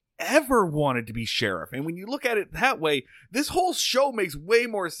Andy ever wanted to be sheriff. And when you look at it that way, this whole show makes way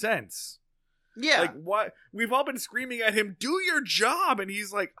more sense. Yeah. Like, what? We've all been screaming at him, do your job! And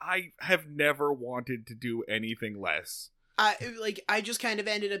he's like, I have never wanted to do anything less. I just kind of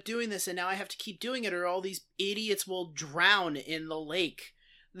ended up doing this, and now I have to keep doing it, or all these idiots will drown in the lake.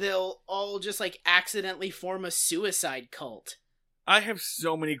 They'll all just, like, accidentally form a suicide cult. I have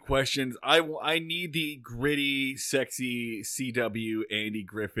so many questions. I need the gritty, sexy CW Andy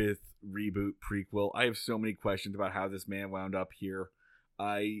Griffith reboot prequel. I have so many questions about how this man wound up here.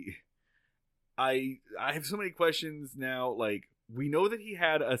 I have so many questions now. Like, we know that he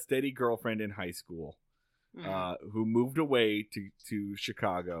had a steady girlfriend in high school. Who moved away to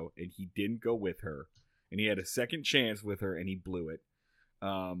Chicago, and he didn't go with her, and he had a second chance with her, and he blew it.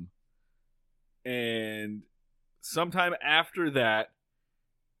 And sometime after that,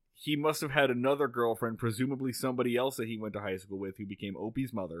 he must have had another girlfriend, presumably somebody else that he went to high school with, who became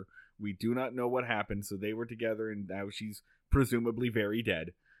Opie's mother. We do not know what happened, so they were together, and now she's presumably very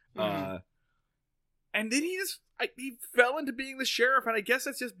dead. And then he fell into being the sheriff, and I guess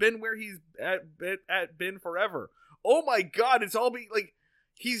that's just been where he's been forever. Oh my God, it's all being like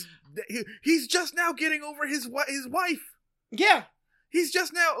he's just now getting over his wife. Yeah, he's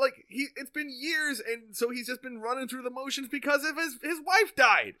just now it's been years, and so he's just been running through the motions because of his wife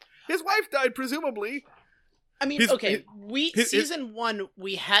died. His wife died, presumably. I mean, season 1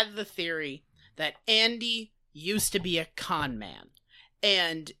 we had the theory that Andy used to be a con man.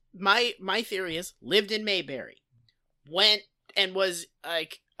 And my theory is lived in Mayberry, went and was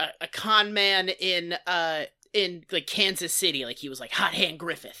like a con man in like Kansas City, like he was like Hot Hand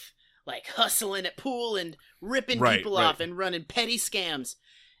Griffith, like hustling at pool and ripping people off and running petty scams.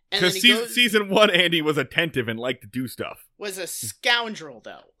 Because season 1, Andy was attentive and liked to do stuff. Was a scoundrel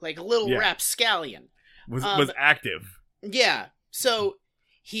though, like a little rapscallion. Was active. Yeah, so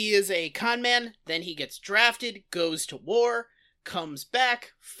he is a con man. Then he gets drafted, goes to war. Comes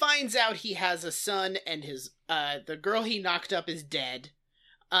back, finds out he has a son, and his the girl he knocked up is dead.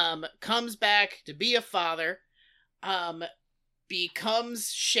 Comes back to be a father.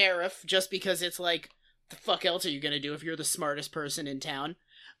 Becomes sheriff just because it's like, the fuck else are you gonna do if you're the smartest person in town?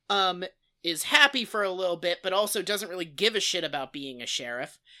 Is happy for a little bit, but also doesn't really give a shit about being a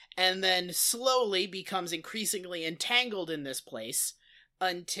sheriff. And then slowly becomes increasingly entangled in this place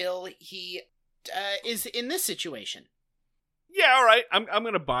until he is in this situation. Yeah, all right. I'm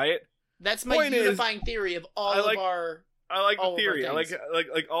gonna buy it. That's my unifying theory of all of our. I like the theory. I like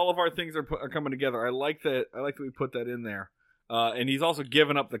all of our things are coming together. I like that. I like that we put that in there. And he's also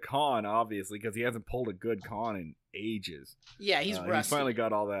given up the con, obviously, because he hasn't pulled a good con in ages. Yeah, he's rusty. He's finally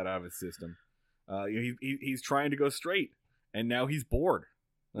got all that out of his system. He's trying to go straight, and now he's bored.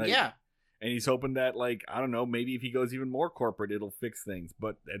 Yeah. And he's hoping that, like, I don't know, maybe if he goes even more corporate, it'll fix things.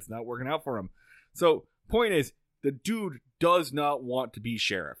 But it's not working out for him. So, point is, the dude does not want to be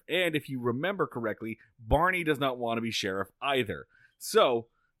sheriff. And if you remember correctly, Barney does not want to be sheriff either. So,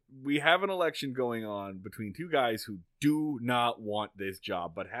 we have an election going on between two guys who do not want this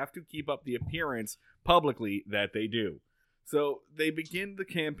job, but have to keep up the appearance publicly that they do. So, they begin the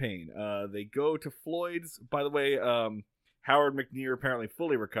campaign. They go to Floyd's. By the way, Howard McNear apparently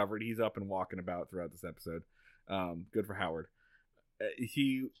fully recovered. He's up and walking about throughout this episode. Good for Howard.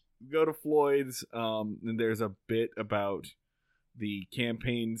 He go to Floyd's, and there's a bit about the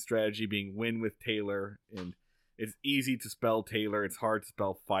campaign strategy being win with Taylor, and it's easy to spell Taylor. It's hard to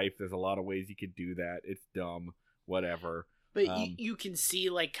spell Fife. There's a lot of ways you could do that. It's dumb. Whatever. But you can see,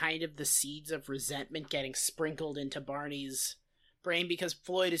 like, kind of the seeds of resentment getting sprinkled into Barney's brain, because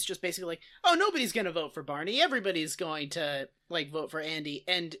Floyd is just basically like, oh, nobody's gonna vote for Barney. Everybody's going to, like, vote for Andy.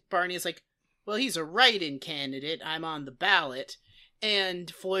 And Barney is like, well, he's a write-in candidate. I'm on the ballot. And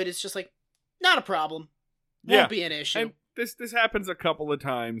Floyd is just like, not a problem. Won't be an issue. And this happens a couple of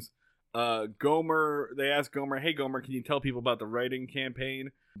times. Gomer, they ask Gomer, hey Gomer, can you tell people about the writing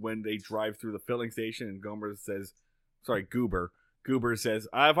campaign? When they drive through the filling station, and Goober says,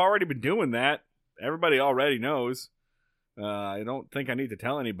 I've already been doing that. Everybody already knows. I don't think I need to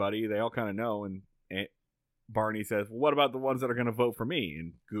tell anybody. They all kind of know. And Barney says, well, what about the ones that are going to vote for me?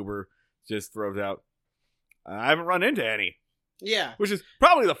 And Goober just throws out, I haven't run into any. Yeah. Which is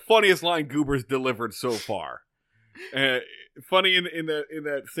probably the funniest line Goober's delivered so far. Funny in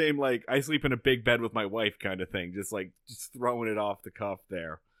that same, like, I sleep in a big bed with my wife kind of thing. Just throwing it off the cuff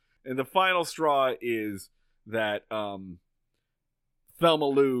there. And the final straw is that Thelma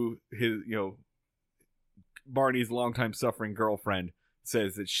Lou, Barney's longtime suffering girlfriend,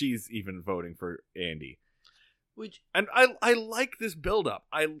 says that she's even voting for Andy. And I like this build-up.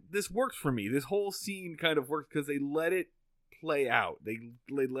 This works for me. This whole scene kind of works because they let it play out. They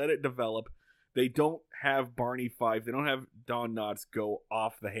let it develop. They don't have Barney Fife. They don't have Don Knotts go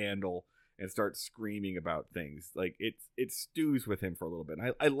off the handle and starts screaming about things. Like it stews with him for a little bit.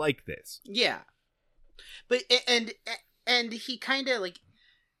 And I like this. Yeah. But and he kind of like,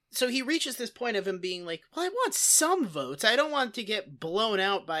 so he reaches this point of him being like, well, I want some votes. I don't want to get blown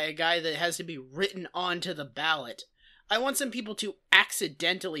out by a guy that has to be written onto the ballot. I want some people to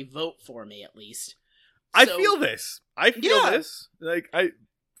accidentally vote for me, at least. I feel this. Yeah. This. Like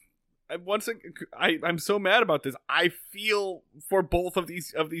I'm so mad about this. I feel for both of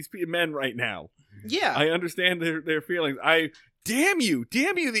these men right now. Yeah. I understand their feelings. Damn you, the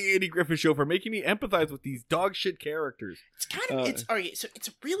Andy Griffith Show, for making me empathize with these dog shit characters. It's kind of okay. So it's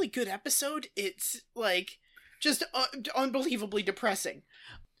a really good episode. It's like just unbelievably depressing.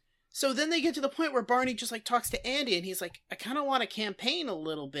 So then they get to the point where Barney just like talks to Andy, and he's like, "I kind of want to campaign a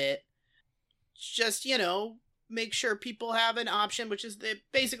little bit, just make sure people have an option," which is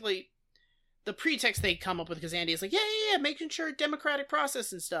basically the pretext they come up with, because Andy is like, yeah, making sure democratic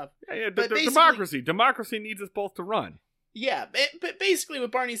process and stuff. Yeah, democracy needs us both to run. Yeah, but basically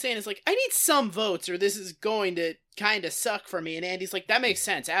what Barney's saying is like, I need some votes or this is going to kind of suck for me. And Andy's like, that makes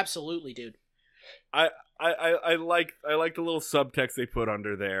sense. Absolutely, dude. I like the little subtext they put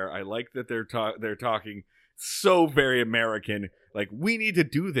under there. I like that they're talking so very American. Like, we need to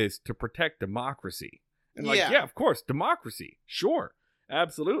do this to protect democracy. And like, yeah, of course, democracy. Sure.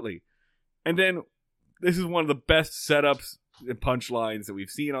 Absolutely. And then this is one of the best setups and punchlines that we've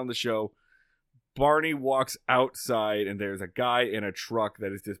seen on the show. Barney walks outside, and there's a guy in a truck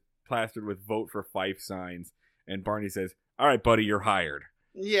that is just plastered with "Vote for Fife" signs. And Barney says, "All right, buddy, you're hired."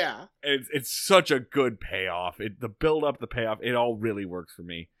 Yeah. And it's such a good payoff. The build up, the payoff, it all really works for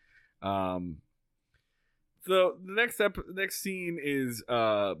me. So the next scene is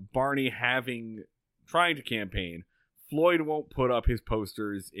Barney trying to campaign. Floyd won't put up his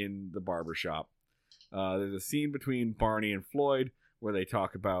posters in the barbershop. There's a scene between Barney and Floyd where they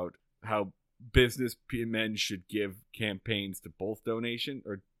talk about how businessmen should give campaigns to both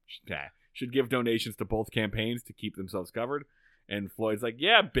should give donations to both campaigns to keep themselves covered. And Floyd's like,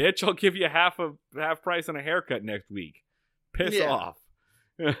 "Yeah, bitch, I'll give you half price on a haircut next week. Piss off."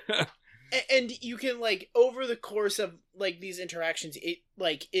 And you can like over the course of like these interactions, it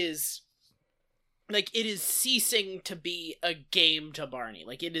is ceasing to be a game to Barney.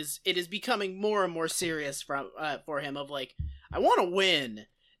 Like it is becoming more and more serious for him of like, I want to win.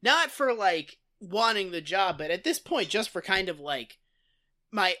 Not for, like, wanting the job, but at this point, just for kind of, like,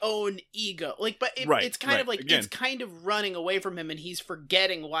 my own ego. Like, but it's kind of, like, again, it's kind of running away from him, and he's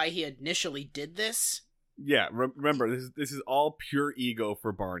forgetting why he initially did this. Yeah, remember, this is all pure ego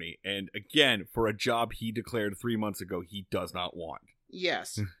for Barney. And, again, for a job he declared 3 months ago he does not want.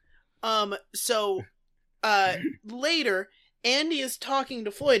 Yes. So, later, Andy is talking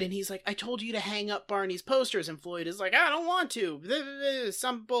to Floyd, and he's like, I told you to hang up Barney's posters, and Floyd is like, I don't want to.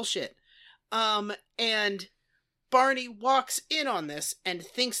 Some bullshit. And Barney walks in on this and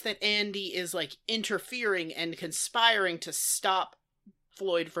thinks that Andy is, like, interfering and conspiring to stop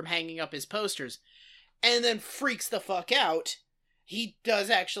Floyd from hanging up his posters, and then freaks the fuck out. He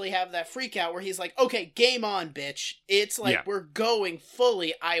does actually have that freak out where he's like, okay, game on, bitch. It's like, we're going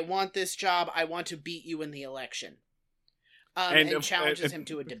fully. I want this job. I want to beat you in the election. And challenges him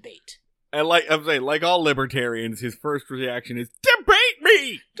to a debate. And like all libertarians, his first reaction is, debate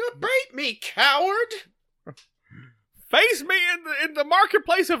me! Debate me, coward! Face me in the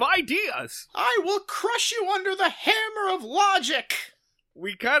marketplace of ideas! I will crush you under the hammer of logic!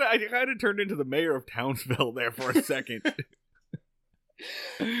 I kind of turned into the mayor of Townsville there for a second.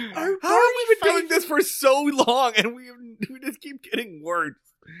 How have we been doing this for so long, and we just keep getting worse?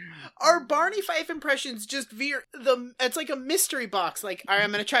 Our Barney Fife impressions just veer it's like a mystery box. Like, all right,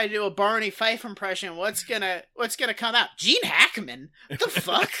 I'm gonna try to do a Barney Fife impression. What's gonna come out? Gene Hackman? What the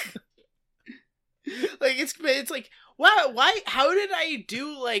fuck? Like it's like, wow, why? How did I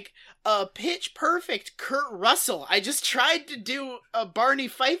do like a pitch perfect Kurt Russell? I just tried to do a Barney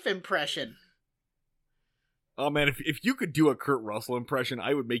Fife impression. Oh man, if you could do a Kurt Russell impression,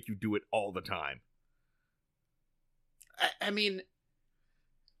 I would make you do it all the time. I mean,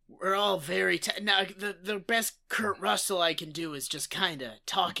 we're all very now. The best Kurt Russell I can do is just kind of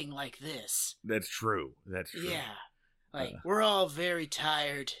talking like this. That's true. Yeah, like we're all very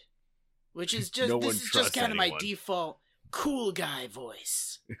tired, which is just this is just kind of my default cool guy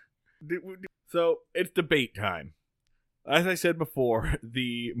voice. So it's debate time. As I said before,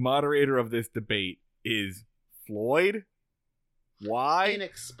 the moderator of this debate is Floyd. Why?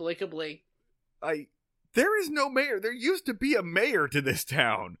 Inexplicably. There is no mayor. There used to be a mayor to this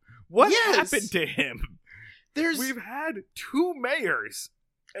town. What happened to him? We've had 2 mayors.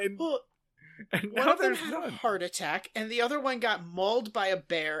 And And One now of them there's had a none. heart attack, and the other one got mauled by a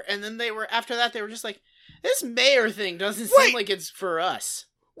bear. And then after that, they were just like, this mayor thing doesn't seem Wait! like it's for us.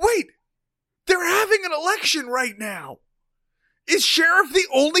 Wait! They're having an election right now! Is sheriff the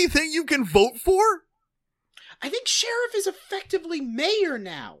only thing you can vote for? I think sheriff is effectively mayor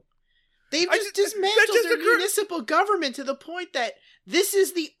now. They've I just just- that dismantled just their occurred- municipal government to the point that this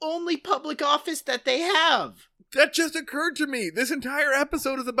is the only public office that they have. That just occurred to me. This entire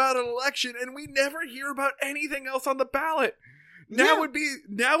episode is about an election, and we never hear about anything else on the ballot. Now Yeah. would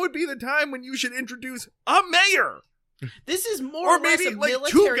be the time when you should introduce a mayor, This is more or or less maybe a like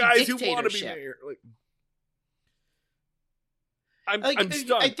military two guys who want to be dictatorship. mayor. Like, I'm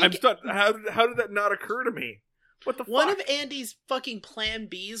stunned. I think- I'm stunned. How did that not occur to me? What the One fuck? of Andy's fucking plan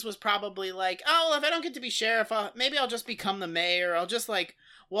Bs was probably like, oh, well, if I don't get to be sheriff, maybe I'll just become the mayor. I'll just, like,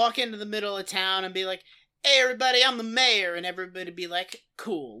 walk into the middle of town and be like, hey, everybody, I'm the mayor. And everybody be like,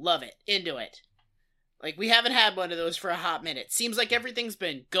 cool, love it, into it. Like, we haven't had one of those for a hot minute. Seems like everything's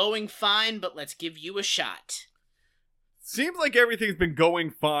been going fine, but let's give you a shot. Seems like everything's been going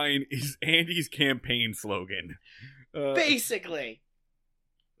fine is Andy's campaign slogan. Basically.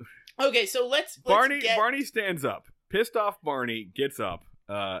 Okay, so let's Barney get... Barney stands up. Pissed off Barney gets up,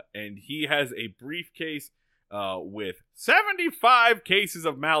 and he has a briefcase with 75 cases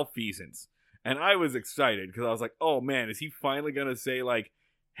of malfeasance. And I was excited because I was like, oh man, is he finally going to say like,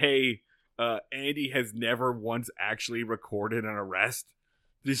 hey, Andy has never once actually recorded an arrest?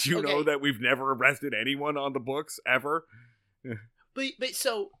 Did you know that we've never arrested anyone on the books ever? But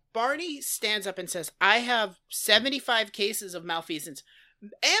so Barney stands up and says, I have 75 cases of malfeasance.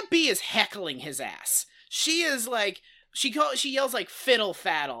 Aunt B is heckling his ass. She is like, she yells like fiddle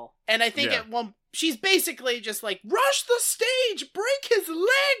faddle. And I think she's basically just like, rush the stage, break his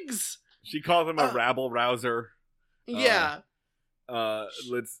legs. She calls him a rabble rouser. Yeah. Helen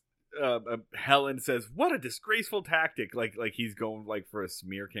says, what a disgraceful tactic. Like he's going like for a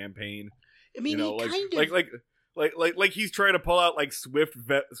smear campaign. I mean, you know, he kind of... like he's trying to pull out like Swift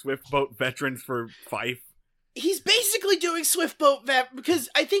boat veterans for Fife. He's basically doing Swift Boat Vet because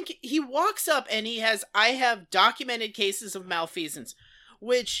I think he walks up and he has, I have documented cases of malfeasance,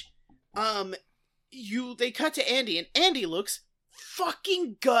 which, they cut to Andy and Andy looks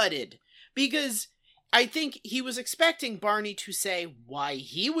fucking gutted because I think he was expecting Barney to say why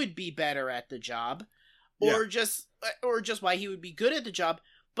he would be better at the job or just why he would be good at the job.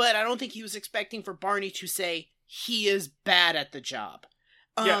 But I don't think he was expecting for Barney to say he is bad at the job.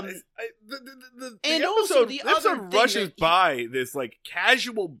 The and episode, also the other episode thing rushes that by this like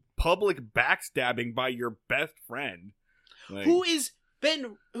casual public backstabbing by your best friend, like, who has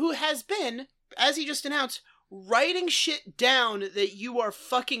been, as he just announced, writing shit down that you are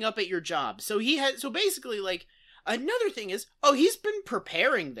fucking up at your job. So basically, like, another thing is, he's been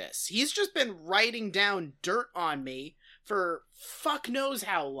preparing this. He's just been writing down dirt on me for fuck knows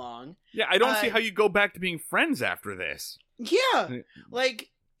how long. Yeah, I don't see how you go back to being friends after this. Yeah, like,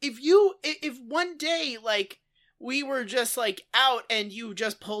 if one day, like, we were just, like, out and you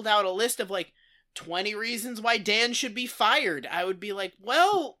just pulled out a list of, like, 20 reasons why Dan should be fired, I would be like,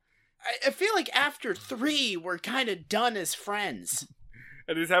 well, I feel like after 3, we're kind of done as friends.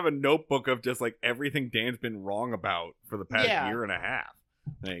 I just have a notebook of just, like, everything Dan's been wrong about for the past year and a half.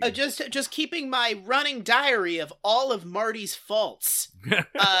 Like, just keeping my running diary of all of Marty's faults.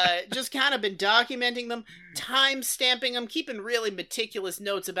 Just kind of been documenting them, time-stamping them, keeping really meticulous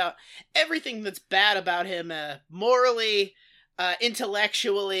notes about everything that's bad about him, morally,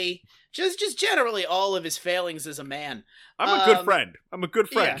 intellectually, just generally all of his failings as a man. I'm a good friend. I'm a good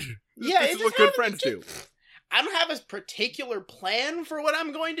friend. Yeah, this is what good friends do. I don't have a particular plan for what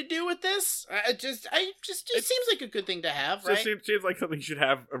I'm going to do with this. It seems like a good thing to have, right? It seems like something you should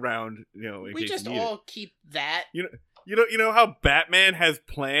have around, in we case just you need it. all keep that. You know how Batman has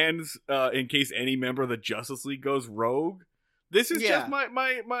plans in case any member of the Justice League goes rogue? This is just my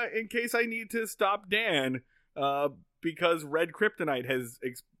in case I need to stop Dan because red kryptonite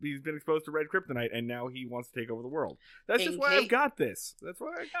he's been exposed to red kryptonite and now he wants to take over the world. That's just why I've got this. That's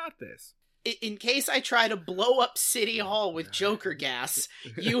why I got this. In case I try to blow up City Hall with Joker gas,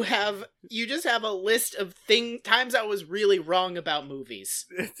 you just have a list of times I was really wrong about movies.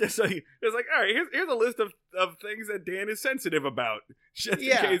 It's like all right, here's a list of things that Dan is sensitive about, just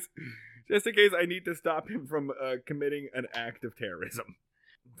in case I need to stop him from committing an act of terrorism.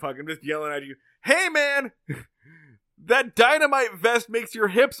 Fucking just yelling at you, hey man, That dynamite vest makes your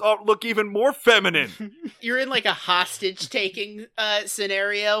hips look even more feminine. You're in like a hostage taking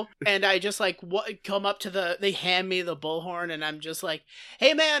scenario, and I just like come up to they hand me the bullhorn, and I'm just like,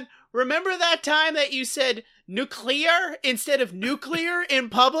 hey man, remember that time that you said nuclear instead of nuclear in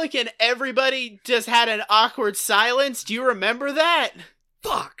public and everybody just had an awkward silence? Do you remember that?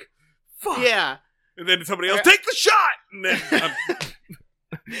 Fuck. Yeah. And then somebody else, take the shot! And then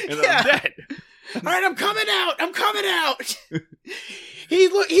I'm dead. All right, I'm coming out.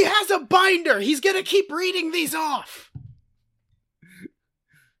 He has a binder. He's going to keep reading these off.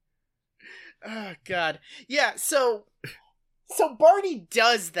 Oh, God. Yeah, so Barney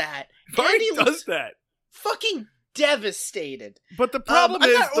does that. Barney does that. Fucking devastated. But the problem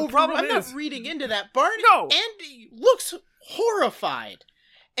is... I'm not reading into that. Andy looks horrified.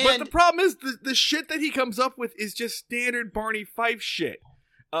 But the problem is the shit that he comes up with is just standard Barney Fife shit.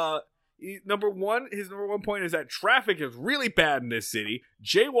 His number one point is that traffic is really bad in this city.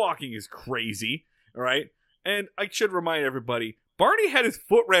 Jaywalking is crazy. All right. And I should remind everybody, Barney had his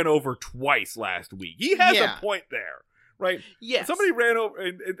foot ran over twice last week. He has a point there, right? Yes. Somebody ran over,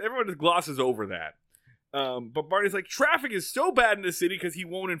 and everyone just glosses over that. But Barney's like, traffic is so bad in the city because he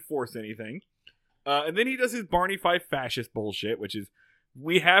won't enforce anything. And then he does his Barney Fife fascist bullshit, which is,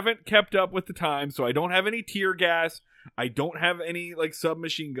 we haven't kept up with the times, so I don't have any tear gas. I don't have any, like,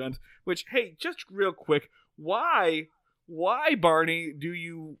 submachine guns. Which, hey, just real quick, why, Barney,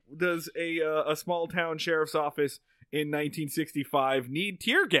 does a small town sheriff's office in 1965 need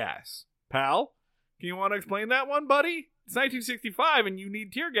tear gas, pal? Can you want to explain that one, buddy? It's 1965, and you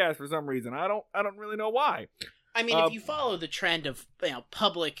need tear gas for some reason. I don't really know why. I mean, if you follow the trend of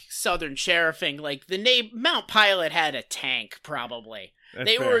public Southern sheriffing, like Mount Pilot had a tank, probably.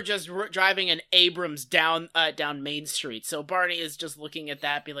 They were just driving an Abrams down Main Street. So Barney is just looking at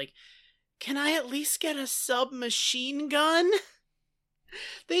that, be like, "Can I at least get a submachine gun?"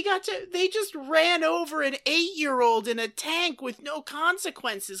 They just ran over an 8-year-old in a tank with no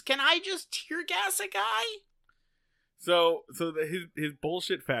consequences. Can I just tear gas a guy? So his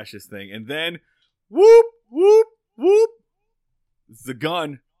bullshit fascist thing, and then whoop whoop whoop. It's the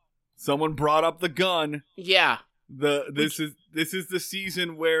gun. Someone brought up the gun. Yeah. This is the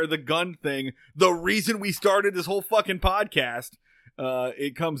season where the gun thing, the reason we started this whole fucking podcast,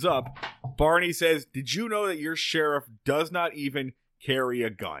 it comes up. Barney says, "Did you know that your sheriff does not even carry a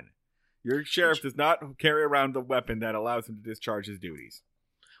gun? Your sheriff does not carry around the weapon that allows him to discharge his duties."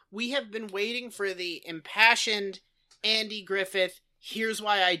 We have been waiting for the impassioned Andy Griffith, "Here's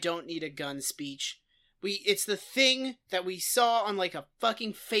why I don't need a gun" speech. It's the thing that we saw on like a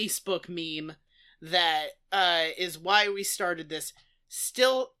fucking Facebook meme that is why we started this.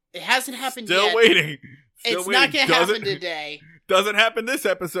 Still, it hasn't happened yet. Still waiting. It's not going to happen today. Doesn't happen this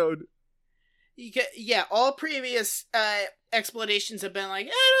episode. Yeah, all previous explanations have been like,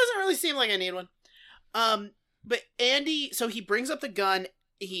 it doesn't really seem like I need one. But Andy, so he brings up the gun.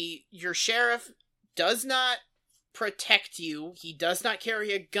 Your sheriff does not protect you. He does not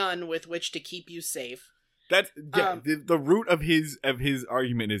carry a gun with which to keep you safe. That's the root of his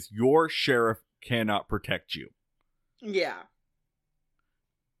argument is your sheriff cannot protect you. Yeah.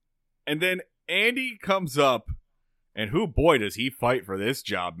 And then Andy comes up, and boy does he fight for this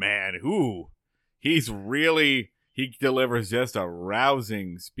job, man. He delivers just a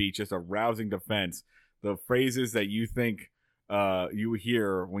rousing speech, just a rousing defense. The phrases that you think you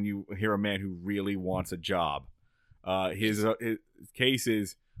hear when you hear a man who really wants a job. His case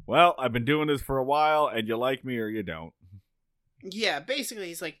is, well, I've been doing this for a while, and you like me or you don't. Yeah,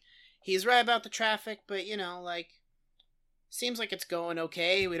 basically, he's right about the traffic, but, seems like it's going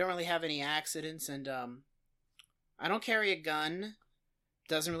okay. We don't really have any accidents, and, I don't carry a gun.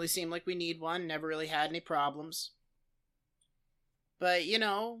 Doesn't really seem like we need one. Never really had any problems. But,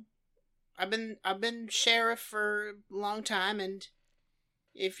 I've been sheriff for a long time, and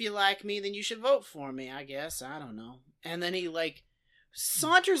if you like me, then you should vote for me, I guess. I don't know. And then he,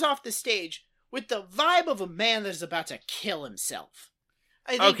 saunters off the stage with the vibe of a man that is about to kill himself.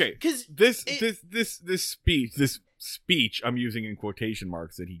 Okay, because this speech I'm using in quotation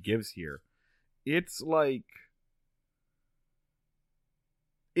marks that he gives here, it's like,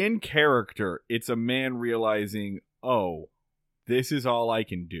 in character, it's a man realizing, oh, this is all I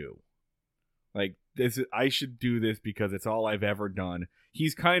can do. I should do this because it's all I've ever done.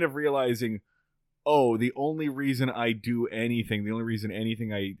 He's kind of realizing, oh, the only reason I do anything, the only reason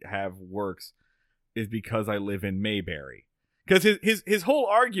anything I have works is because I live in Mayberry. Because his whole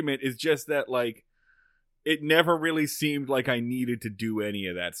argument is just that, it never really seemed like I needed to do any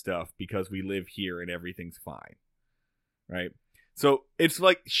of that stuff because we live here and everything's fine. Right? So it's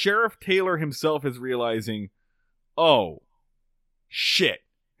like Sheriff Taylor himself is realizing, oh, shit.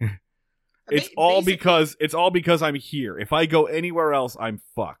 It's all because I'm here. If I go anywhere else, I'm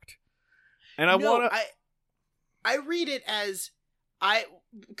fucked. And I read it as I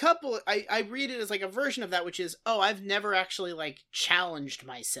read it as like a version of that, which is, oh, I've never actually like challenged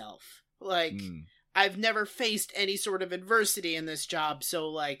myself. Like I've never faced any sort of adversity in this job, so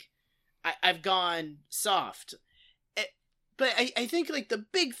like I've gone soft. But I think like the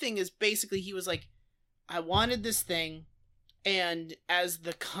big thing is basically he was like, I wanted this thing, and as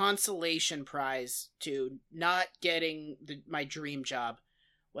the consolation prize to not getting my dream job,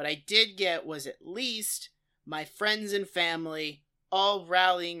 what I did get was at least my friends and family all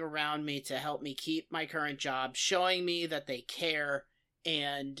rallying around me to help me keep my current job, showing me that they care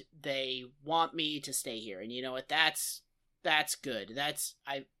and they want me to stay here. And you know what? That's good. That's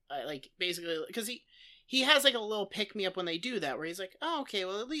I like basically because he has like a little pick me up when they do that, where he's like, oh, okay,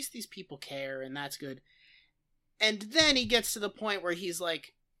 well at least these people care, and that's good. And then he gets to the point where he's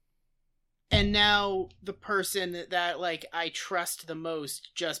like, and now the person that like I trust the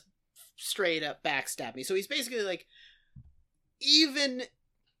most just straight up backstab me. So he's basically like, even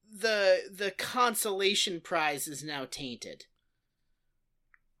the consolation prize is now tainted.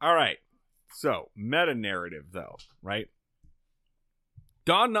 All right. So, meta-narrative, though, right?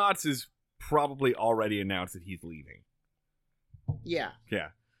 Don Knotts is probably already announced that he's leaving. Yeah. Yeah.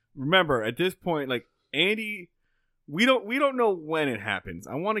 Remember, at this point, like, Andy... We don't know when it happens.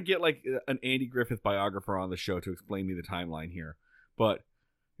 I want to get, like, an Andy Griffith biographer on the show to explain me the timeline here. But,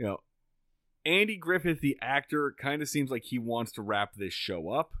 you know, Andy Griffith, the actor, kind of seems like he wants to wrap this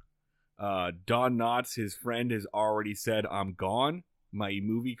show up. Don Knotts, his friend, has already said, I'm gone. My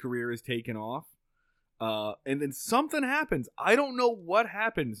movie career is taken off. And then something happens. I don't know what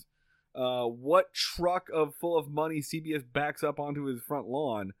happens. What truck full of money CBS backs up onto his front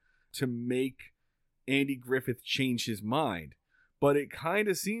lawn to make Andy Griffith change his mind. But it kind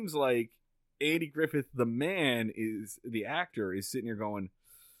of seems like Andy Griffith, the actor, is sitting here going,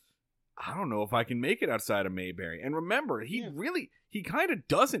 I don't know if I can make it outside of Mayberry. And remember, he kind of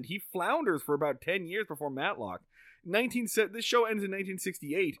doesn't. He flounders for about 10 years before Matlock. This show ends in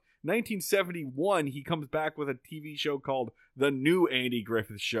 1968. 1971, he comes back with a TV show called The New Andy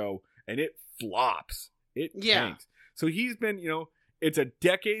Griffith Show, and it flops. It tanks. So he's been, it's a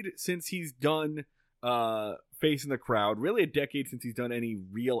decade since he's done Facing the Crowd. Really a decade since he's done any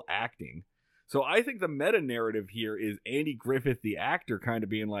real acting. So I think the meta-narrative here is Andy Griffith, the actor, kind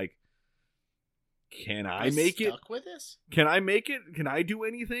of being like, can I make it? Stuck with this? Can I make it? Can I do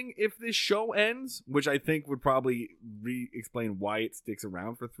anything if this show ends? Which I think would probably explain why it sticks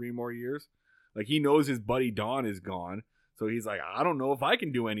around for 3 more years. Like, he knows his buddy Don is gone, so he's like, I don't know if I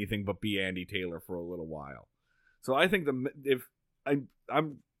can do anything but be Andy Taylor for a little while. So I think this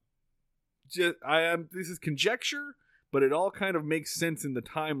is conjecture, but it all kind of makes sense in the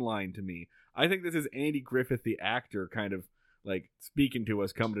timeline to me. I think this is Andy Griffith, the actor, kind of like speaking to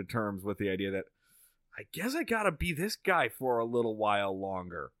us, coming to terms with the idea that I guess I gotta be this guy for a little while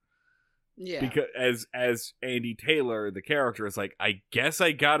longer. Yeah. Because as Andy Taylor, the character, is like, I guess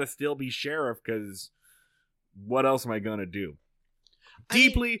I gotta still be sheriff, because what else am I gonna do?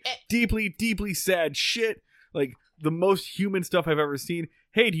 Deeply sad shit. Like, the most human stuff I've ever seen.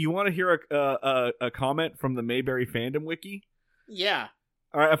 Hey, do you want to hear a comment from the Mayberry fandom wiki? Yeah.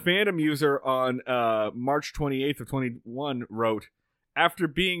 All right, a fandom user on March 28th of 21 wrote, after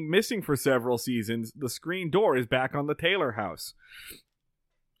being missing for several seasons, the screen door is back on the Taylor house.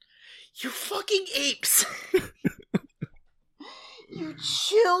 You fucking apes! You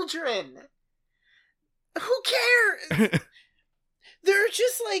children! Who cares? They're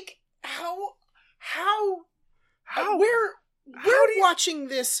just like, we're watching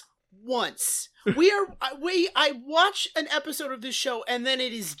this once. I watch an episode of this show and then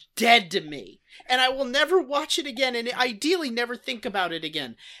it is dead to me. And I will never watch it again and ideally never think about it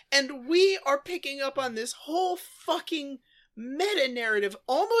again. And we are picking up on this whole fucking meta-narrative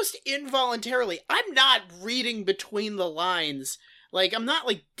almost involuntarily. I'm not reading between the lines. Like, I'm not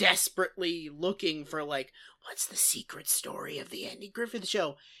like desperately looking for like, what's the secret story of the Andy Griffith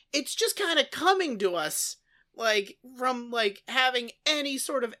Show? It's just kind of coming to us like from like having any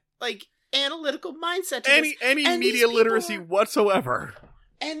sort of like analytical mindset to any media literacy whatsoever.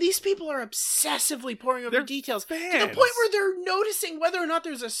 And these people are obsessively poring over details fans. To the point where they're noticing whether or not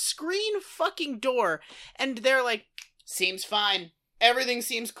there's a screen fucking door, and they're like, seems fine, everything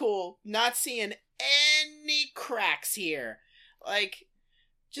seems cool, not seeing any cracks here. Like,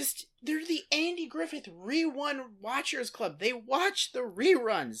 just, they're the Andy Griffith Rerun Watchers Club. They watch the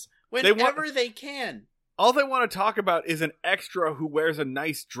reruns whenever they can. All they want to talk about is an extra who wears a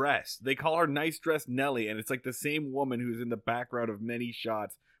nice dress. They call her Nice Dress Nellie, and it's like the same woman who's in the background of many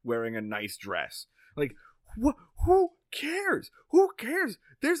shots wearing a nice dress. Like, who cares? Who cares?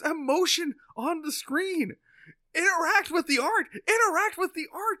 There's emotion on the screen. Interact with the art. Interact with the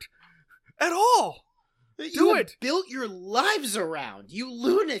art at all. Do it. Built your lives around, you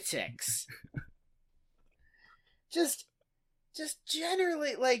lunatics. just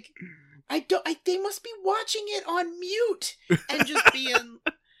generally, like, they must be watching it on mute and just being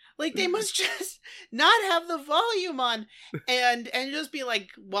like, they must just not have the volume on and just be like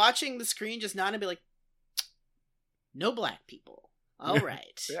watching the screen, just not, and be like, no black people. All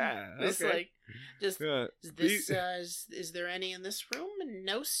right. Yeah. It's okay. like, just, Yeah. is there any in this room?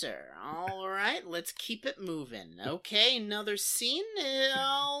 No, sir. All right, let's keep it moving. Okay, another scene.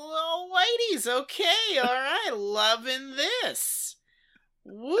 Oh, ladies. Okay, all right, loving this.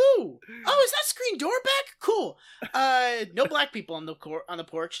 Woo! Oh, is that screen door back? Cool. No black people on the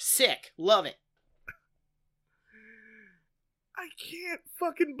porch. Sick. Love it. I can't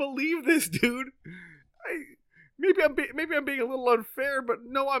fucking believe this, dude. Maybe I'm being a little unfair, but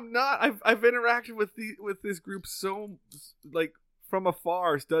no, I'm not. I've interacted with this group so, like, from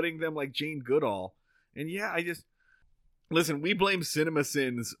afar, studying them like Jane Goodall, and yeah, listen. We blame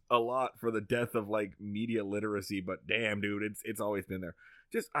CinemaSins a lot for the death of like media literacy, but damn, dude, it's always been there.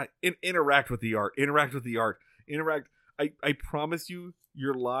 Just interact with the art. Interact with the art. Interact. I promise you,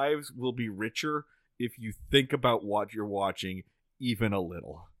 your lives will be richer if you think about what you're watching even a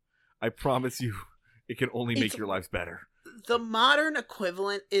little. I promise you. It can only make your lives better. The modern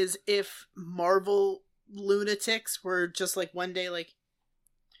equivalent is if Marvel lunatics were just like one day like,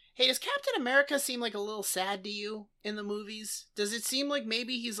 hey, does Captain America seem like a little sad to you in the movies? Does it seem like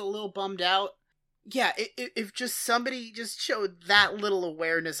maybe he's a little bummed out? Yeah, if just somebody just showed that little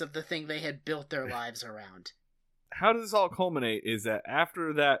awareness of the thing they had built their lives around. How does this all culminate is that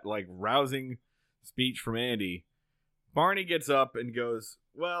after that, like, rousing speech from Andy, Barney gets up and goes,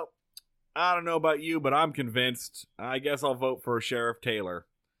 well, I don't know about you, but I'm convinced. I guess I'll vote for Sheriff Taylor.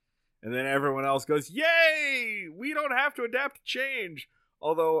 And then everyone else goes, yay! We don't have to adapt to change.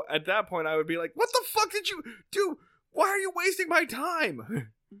 Although, at that point, I would be like, what the fuck did you do? Why are you wasting my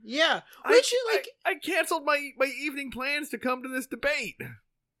time? Yeah. I canceled my evening plans to come to this debate.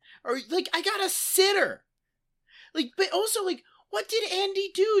 Or, like, I got a sitter. Like, but also, like, what did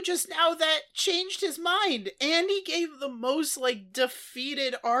Andy do just now that changed his mind? Andy gave the most, like,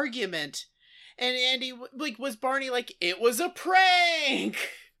 defeated argument. And Andy, like, was Barney like, it was a prank!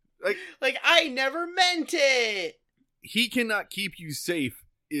 Like, I never meant it! He cannot keep you safe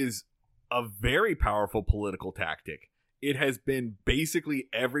is a very powerful political tactic. It has been basically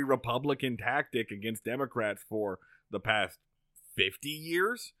every Republican tactic against Democrats for the past 50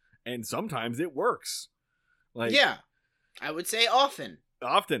 years, and sometimes it works. Like, yeah. I would say often.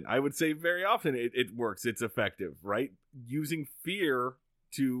 Often. I would say very often it works. It's effective, right? Using fear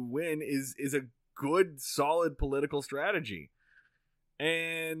to win is a good, solid political strategy.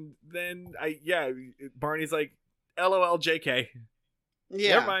 And then, Barney's like, LOL, JK.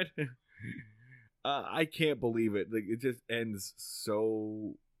 Yeah. Never mind. I can't believe it. Like, it just ends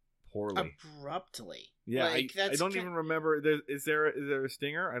so poorly. Abruptly. Yeah, like, I don't even remember. Is there a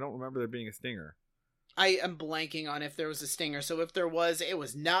stinger? I don't remember there being a stinger. I am blanking on if there was a stinger, so if there was, it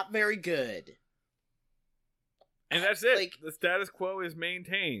was not very good. And that's it. Like, the status quo is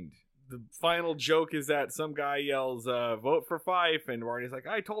maintained. The final joke is that some guy yells, vote for Fife, and Barney's like,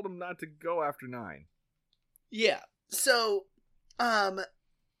 I told him not to go after 9. Yeah. So,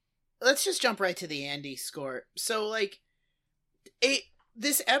 let's just jump right to the Andy score. So, like,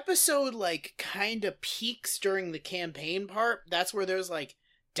 this episode, like, kind of peaks during the campaign part. That's where there's, like,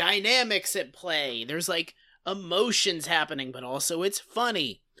 dynamics at play. There's, like, emotions happening, but also it's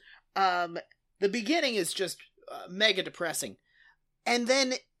funny. The beginning is just mega depressing. And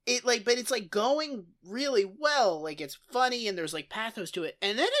then but it's, like, going really well. Like, it's funny and there's, like, pathos to it.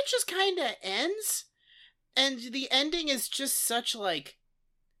 And then it just kind of ends. And the ending is just such, like,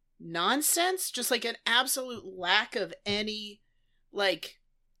 nonsense. Just, like, an absolute lack of any, like,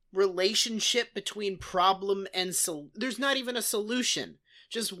 relationship between problem and there's not even a solution.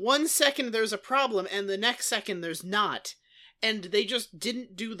 Just 1 second there's a problem, and the next second there's not. And they just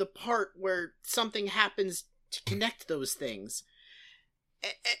didn't do the part where something happens to connect those things.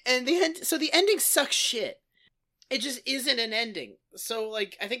 And the ending sucks shit. It just isn't an ending. So,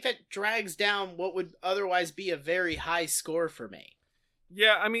 like, I think that drags down what would otherwise be a very high score for me.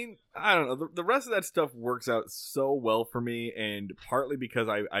 Yeah, I mean, I don't know. The rest of that stuff works out so well for me, and partly because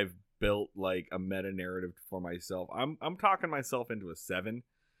I've built, like, a meta narrative for myself. I'm talking myself into a 7.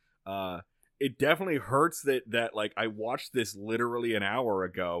 it definitely hurts that like I watched this literally an hour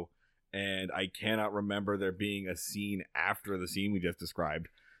ago, and I cannot remember there being a scene after the scene we just described.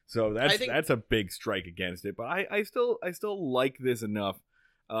 So that's a big strike against it. But I still like this enough.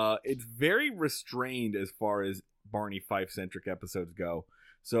 It's very restrained as far as Barney Fife-centric episodes go.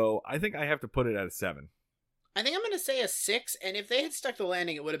 So I think I have to put it at a 7. I think I'm going to say a 6, and if they had stuck the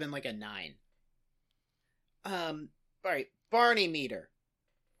landing, it would have been like a 9. All right, Barney meter.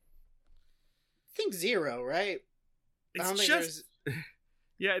 I think 0, right? It's just,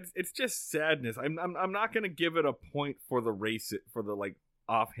 yeah, it's just sadness. I'm not going to give it a point for the like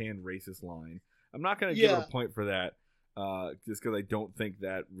offhand racist line. I'm not going to give it a point for that, just because I don't think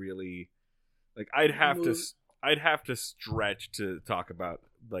that really, like, I'd have to stretch to talk about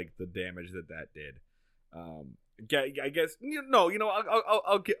like the damage that did. I guess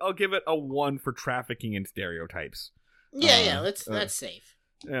I'll give it a 1 for trafficking and stereotypes. Yeah, that's safe.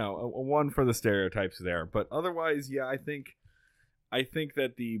 A 1 for the stereotypes there, but otherwise, yeah, I think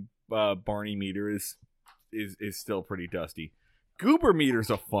that the Barney meter is still pretty dusty. Goober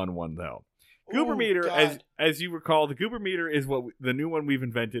meter's a fun one though. Goober meter, as you recall, the Goober meter is the new one we've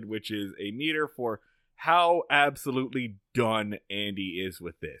invented, which is a meter for how absolutely done Andy is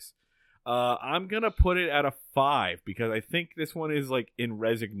with this. I'm gonna put it at a 5 because I think this one is like in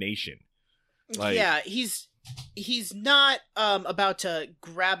resignation. Like, yeah, he's not about to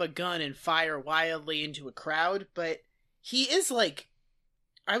grab a gun and fire wildly into a crowd, but he is, like,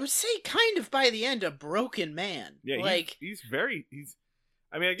 I would say kind of by the end a broken man. Yeah, like he's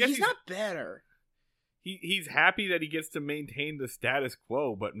I mean, I guess he's not better. He's happy that he gets to maintain the status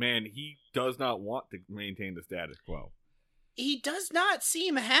quo, but man, he does not want to maintain the status quo. He does not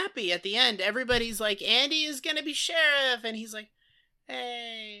seem happy at the end. Everybody's like, Andy is gonna be sheriff, and he's like,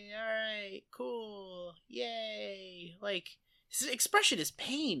 hey, alright, cool, yay. Like, his expression is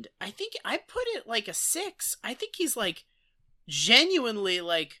pained. I think I put it like a 6. I think he's like genuinely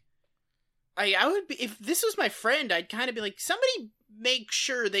like, I would be, if this was my friend, I'd kind of be like, somebody make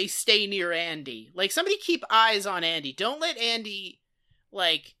sure they stay near Andy. Like, somebody keep eyes on Andy. Don't let Andy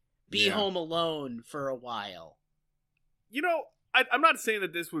like be home alone for a while. You know, I'm not saying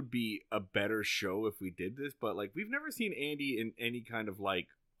that this would be a better show if we did this, but like, we've never seen Andy in any kind of like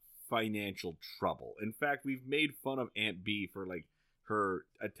financial trouble. In fact, we've made fun of Aunt B for like her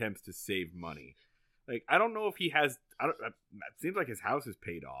attempts to save money. Like, I don't know if he has. It seems like his house is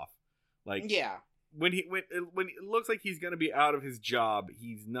paid off. Like, yeah, when it looks like he's gonna be out of his job,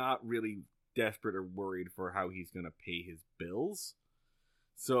 he's not really desperate or worried for how he's gonna pay his bills.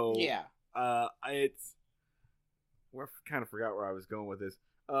 So yeah, it's. I kind of forgot where I was going with this.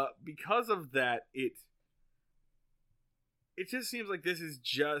 Because of that, it just seems like this is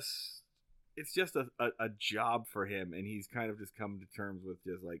it's just a job for him, and he's kind of just come to terms with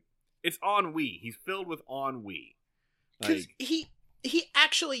just like, it's ennui. He's filled with ennui. Because he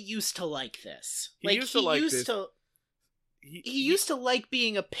actually used to like this. He used to like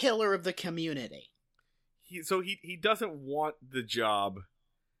being a pillar of the community. He doesn't want the job.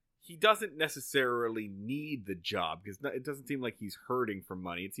 He doesn't necessarily need the job because it doesn't seem like he's hurting for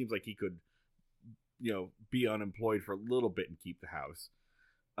money. It seems like he could, be unemployed for a little bit and keep the house.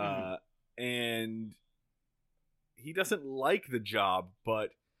 And he doesn't like the job, but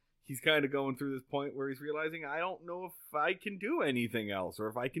he's kind of going through this point where he's realizing, I don't know if I can do anything else or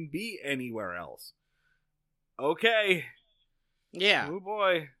if I can be anywhere else. Okay. Yeah. Oh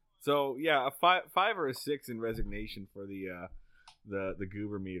boy. So yeah, a 5 or a 6 in resignation for the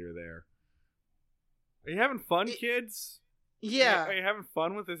Goober meter there. Are you having fun, kids? Yeah. Are you having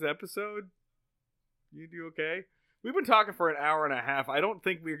fun with this episode? You do okay? We've been talking for an hour and a half. I don't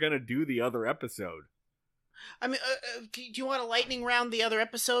think we're gonna do the other episode. I mean, do you want a lightning round the other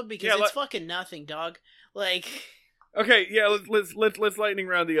episode? Because it's fucking nothing, dog. Like. Okay, yeah. Let's lightning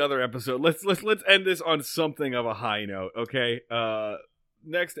round the other episode. Let's end this on something of a high note. Okay.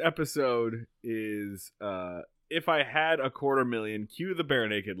 Next episode is If I Had a $250,000. Cue the bare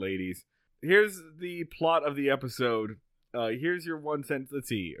naked ladies. Here's the plot of the episode. Here's your 1 cent. Let's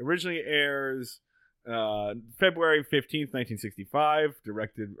see. Originally airs February 15th, 1965.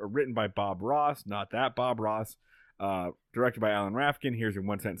 Written by Bob Ross. Not that Bob Ross. Directed by Alan Rafkin. Here's your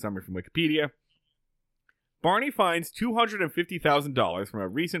 1 cent summary from Wikipedia. Barney finds $250,000 from a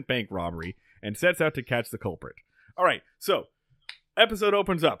recent bank robbery and sets out to catch the culprit. All right, so episode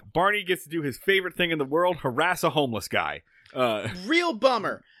opens up. Barney gets to do his favorite thing in the world, harass a homeless guy. Real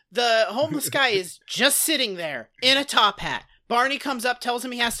bummer. The homeless guy is just sitting there in a top hat. Barney comes up, tells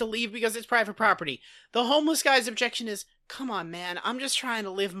him he has to leave because it's private property. The homeless guy's objection is, come on, man, I'm just trying to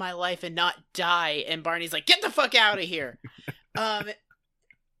live my life and not die. And Barney's like, get the fuck out of here.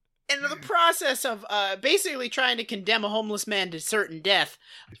 in the process of basically trying to condemn a homeless man to certain death,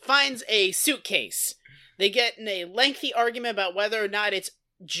 finds a suitcase. They get in a lengthy argument about whether or not it's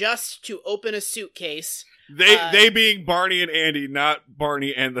just to open a suitcase. They being Barney and Andy, not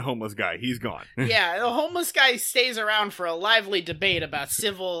Barney and the homeless guy. He's gone. Yeah, the homeless guy stays around for a lively debate about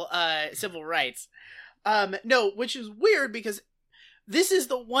civil rights. No, which is weird because this is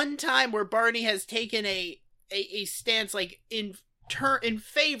the one time where Barney has taken a stance like in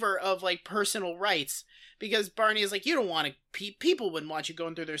favor of like personal rights, because Barney is like, you don't want to people wouldn't want you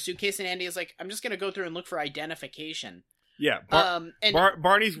going through their suitcase, and Andy is like, I'm just gonna go through and look for identification. Yeah,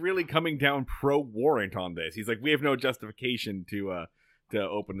 Barney's really coming down pro-warrant on this. He's like, we have no justification to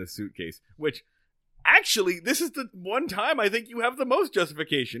open this suitcase, which actually, this is the one time I think you have the most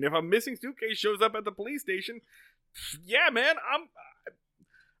justification. If a missing suitcase shows up at the police station, yeah, man,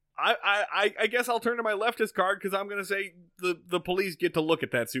 I guess I'll turn to my leftist card because I'm gonna say the police get to look at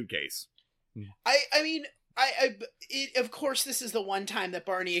that suitcase. I mean, of course, this is the one time that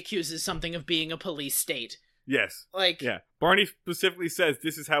Barney accuses something of being a police state. Yes. Like, yeah. Barney specifically says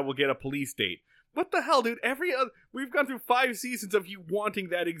this is how we'll get a police state. What the hell, dude? We've gone through 5 seasons of you wanting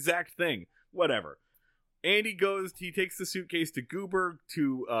that exact thing. Whatever. Andy he takes the suitcase to Goober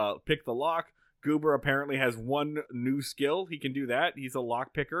to pick the lock. Goober apparently has one new skill. He can do that. He's a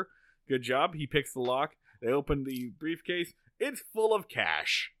lock picker. Good job. He picks the lock. They open the briefcase. It's full of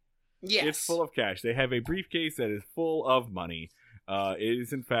cash. Yes. It's full of cash. They have a briefcase that is full of money. It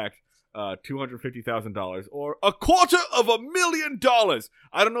is, in fact, $250,000 or $250,000.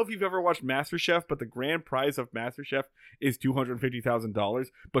 I don't know if you've ever watched MasterChef, but the grand prize of MasterChef is $250,000.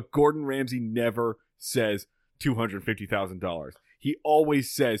 But Gordon Ramsay never says $250,000. He always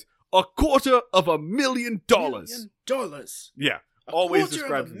says $250,000. Yeah, always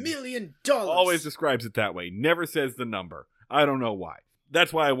describes $250,000. Always describes it that way. Never says the number. I don't know why.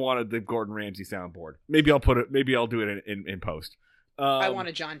 That's why I wanted the Gordon Ramsay soundboard. Maybe I'll do it in post. I want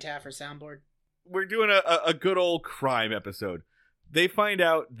a John Taffer soundboard. We're doing a good old crime episode. They find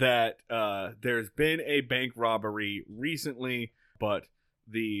out that there's been a bank robbery recently, but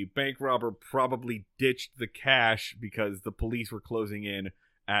the bank robber probably ditched the cash because the police were closing in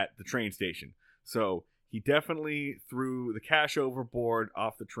at the train station. So he definitely threw the cash overboard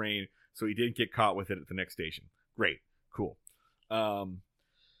off the train, so he didn't get caught with it at the next station. Great. Cool.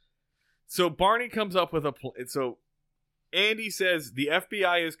 So Barney comes up with so Andy says the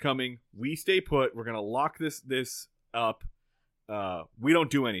FBI is coming. We stay put. We're gonna lock this up. We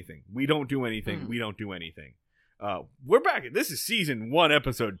don't do anything. We don't do anything. We don't do anything. We're back. This is season 1,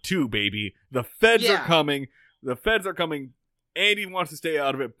 episode 2, baby. The feds are coming. The feds are coming. Andy wants to stay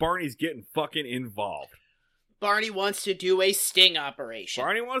out of it. Barney's getting fucking involved. Barney wants to do a sting operation.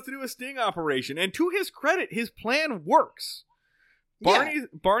 And to his credit, his plan works.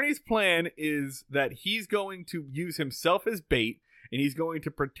 Barney's plan is that he's going to use himself as bait, and he's going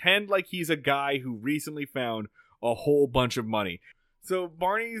to pretend like he's a guy who recently found a whole bunch of money. So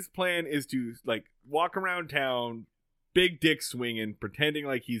Barney's plan is to like walk around town, big dick swinging, pretending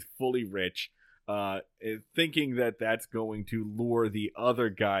like he's fully rich, thinking that that's going to lure the other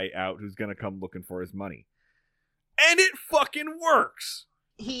guy out who's going to come looking for his money. And it fucking works!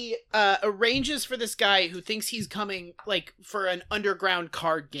 He arranges for this guy who thinks he's coming like for an underground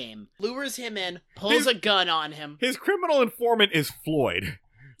card game, lures him in, pulls a gun on him. His criminal informant is Floyd.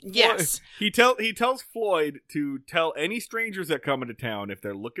 Yes. He tells Floyd to tell any strangers that come into town, if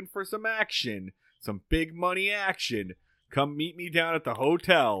they're looking for some action, some big money action, come meet me down at the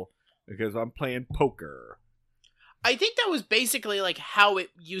hotel because I'm playing poker. I think that was basically like how it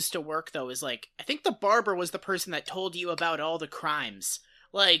used to work, though, is like, I think the barber was the person that told you about all the crimes.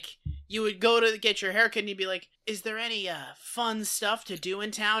 Like, you would go to get your haircut and you'd be like, is there any fun stuff to do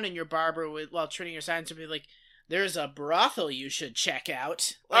in town? And your barber would, while treating your silence, would be like, there's a brothel you should check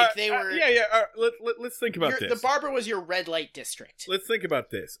out. Like, they were... Let's think about this. The barber was your red light district. Let's think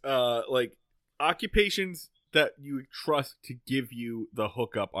about this. Like, occupations that you would trust to give you the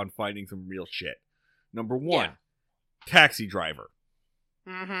hookup on finding some real shit. Number 1, taxi driver.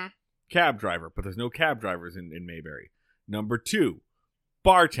 Mm-hmm. Cab driver, but there's no cab drivers in Mayberry. Number 2,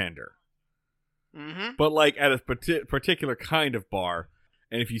 bartender. Mm-hmm. But like at a particular kind of bar,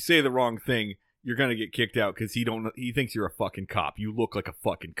 and if you say the wrong thing, you're gonna get kicked out because he thinks you're a fucking cop. You look like a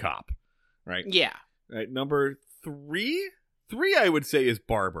fucking cop, right? Yeah. Right. Number 3 I would say is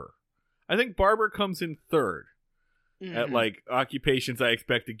barber. I think barber comes in 3rd at like occupations I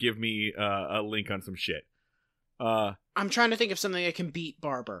expect to give me a link on some shit. I'm trying to think of something that can beat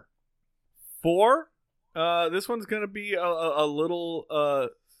barber. 4. This one's gonna be a little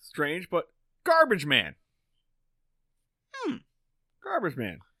strange, but garbage man. Garbage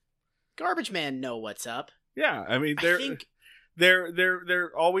man. Garbage Man know what's up. Yeah, I mean,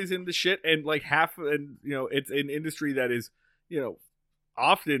 they're always in the shit, and like half, and it's an industry that is,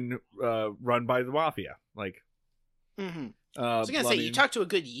 often run by the mafia. Like, I was gonna say, you talk to a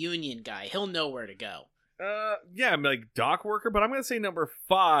good union guy, he'll know where to go. Yeah, I'm like dock worker, but I'm gonna say number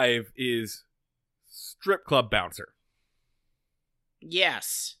 5 is strip club bouncer.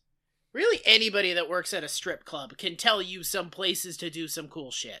 Yes. Really, anybody that works at a strip club can tell you some places to do some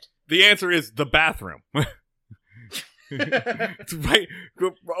cool shit. The answer is the bathroom. It's right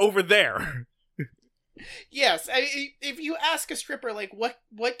over there. Yes, if you ask a stripper, like,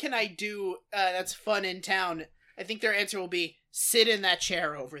 what can I do that's fun in town, I think their answer will be, sit in that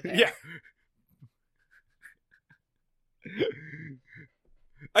chair over there. Yeah.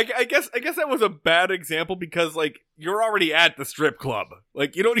 I guess that was a bad example because, like, you're already at the strip club.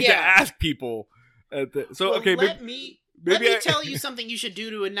 Like, you don't need to ask people. Okay, let me tell you something you should do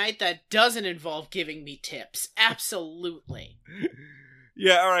to a night that doesn't involve giving me tips. Absolutely.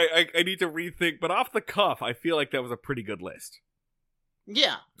 Yeah, all right. I need to rethink, but off the cuff, I feel like that was a pretty good list.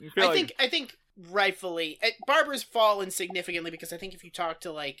 Yeah, I think rightfully, barbers fall insignificantly because I think if you talk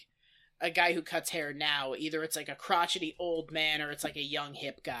to like a guy who cuts hair now, either it's like a crotchety old man or it's like a young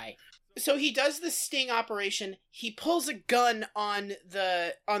hip guy. So he does the sting operation. He pulls a gun on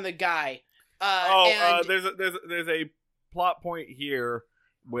the guy. There's a plot point here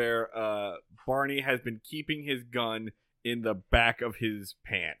where Barney has been keeping his gun in the back of his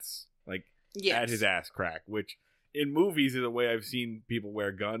pants, like at his ass crack, which in movies is a way I've seen people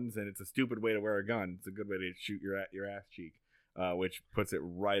wear guns, and it's a stupid way to wear a gun. It's a good way to shoot your ass cheek, which puts it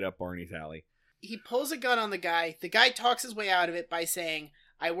right up Barney's alley. He pulls a gun on the guy. The guy talks his way out of it by saying,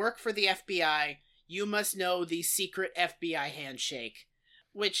 "I work for the FBI. You must know the secret FBI handshake,"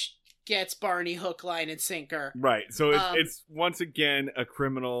 which gets Barney hook, line, and sinker. Right. So it's once again a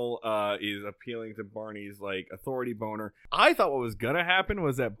criminal is appealing to Barney's like authority boner. I thought what was gonna happen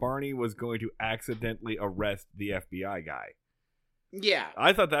was that Barney was going to accidentally arrest the FBI guy. Yeah.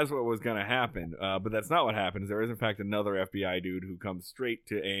 I thought that's what was gonna happen, but that's not what happens. There is in fact another FBI dude who comes straight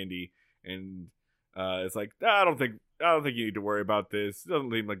to Andy and it's like, I don't think you need to worry about this. It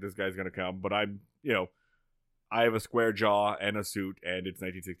doesn't seem like this guy's gonna come, but I'm I have a square jaw and a suit, and it's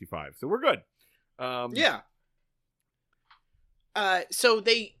 1965, so we're good. Yeah. So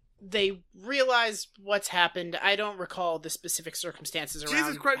they realize what's happened. I don't recall the specific circumstances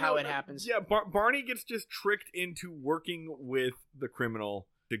around how it happens. Yeah, Barney gets just tricked into working with the criminal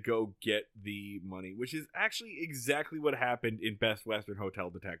to go get the money, which is actually exactly what happened in Best Western Hotel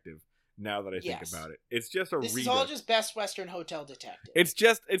Detective. Now that I think about it, it's just this is all just Best Western Hotel Detective. It's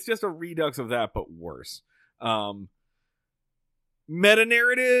just a redux of that, but worse. Meta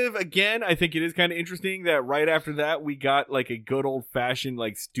narrative again. I think it is kind of interesting that right after that we got like a good old fashioned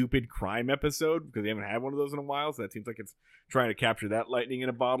like stupid crime episode because we haven't had one of those in a while. So that seems like it's trying to capture that lightning in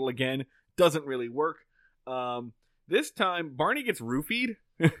a bottle again. Doesn't really work. This time Barney gets roofied.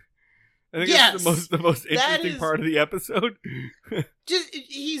 I think that's the most interesting part of the episode.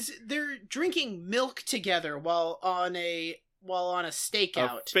 They're drinking milk together while on a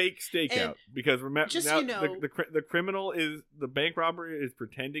stakeout. A fake stakeout. Because remember, the criminal is, the bank robber is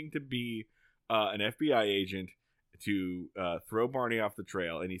pretending to be an FBI agent to throw Barney off the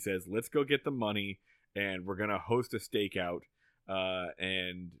trail. And he says, let's go get the money and we're going to host a stakeout.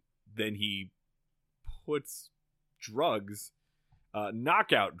 And then he puts drugs,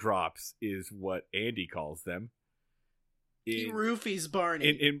 knockout drops is what Andy calls them. He roofies Barney.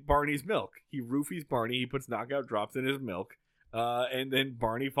 In Barney's milk. He roofies Barney. He puts knockout drops in his milk. And then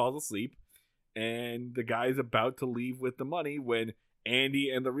Barney falls asleep, and the guy's about to leave with the money when Andy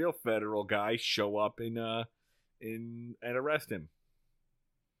and the real federal guy show up and arrest him.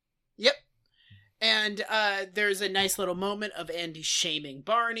 Yep. And there's a nice little moment of Andy shaming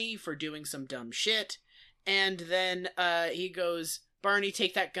Barney for doing some dumb shit, and then he goes, "Barney,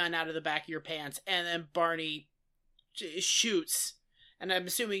 take that gun out of the back of your pants," and then Barney shoots. And I'm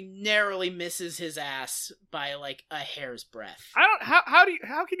assuming narrowly misses his ass by like a hair's breadth.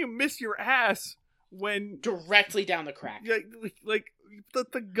 How can you miss your ass when directly down the crack? Like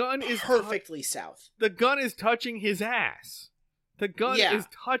the gun is perfectly south. The gun is touching his ass. The gun is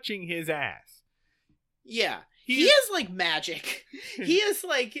touching his ass. Yeah. He is like magic. He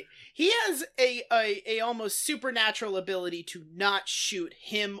has a almost supernatural ability to not shoot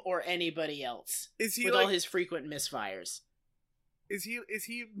him or anybody else. Is he with all his frequent misfires? Is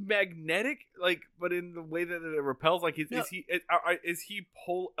he magnetic? Like, but in the way that it repels? Like, is he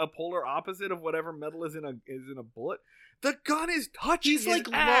a polar opposite of whatever metal is in a bullet? The gun is touching. He's his like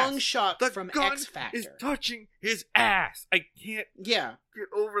ass. Long Shot the from gun X Factor. Is touching his ass. I can't. Yeah. Get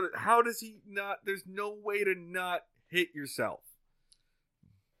over that. How does he not? There's no way to not hit yourself.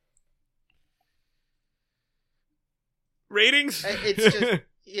 Ratings? It's just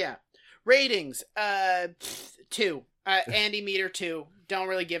yeah. Ratings. 2. Andy Meter 2. Don't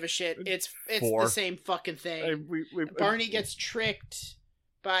really give a shit. It's 4. the same fucking thing. Barney gets tricked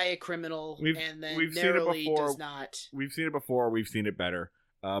by a criminal and then narrowly does not. We've seen it before. We've seen it better.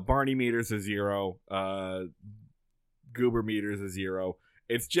 Barney Meter's a 0. Goober Meter's a 0.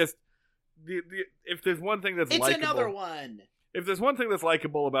 It's just if there's one thing that's it's likable, another one. If there's one thing that's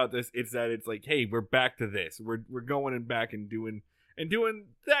likable about this, it's that it's like, hey, we're back to this. We're going and back and doing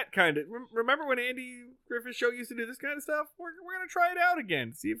that kind of. Remember when Andy Griffith Show used to do this kind of stuff? We're gonna try it out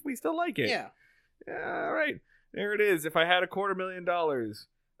again. See if we still like it. Yeah. All right. There it is. If I had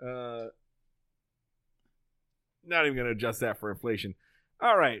 $250,000, not even gonna adjust that for inflation.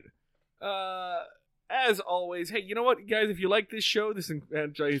 All right. As always, hey, you know what, guys? If you like this show,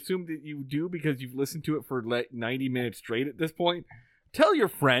 and I assume that you do because you've listened to it for 90 minutes straight at this point, tell your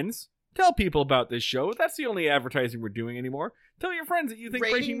friends. Tell people about this show. That's the only advertising we're doing anymore. Tell your friends that you think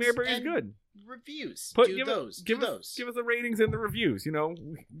Breaking Mayberry is good. Reviews. Give us the ratings and the reviews. You know,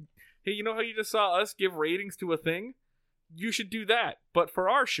 hey, you know how you just saw us give ratings to a thing? You should do that, but for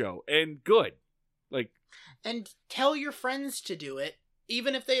our show and good. And tell your friends to do it.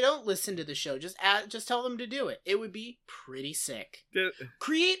 Even if they don't listen to the show, just tell them to do it. It would be pretty sick.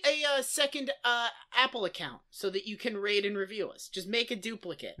 Create a second Apple account so that you can rate and review us. Just make a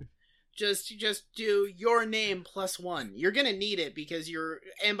duplicate. Just do your name +1. You're gonna need it because your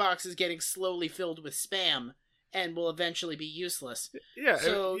inbox is getting slowly filled with spam and will eventually be useless. Yeah,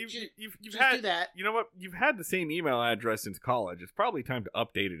 so you've had do that. You know what? You've had the same email address since college. It's probably time to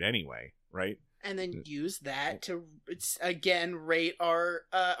update it anyway, right? And then use that to again rate our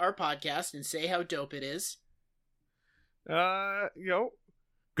podcast and say how dope it is. You know,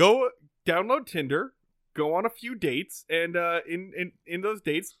 go download Tinder, go on a few dates, and in those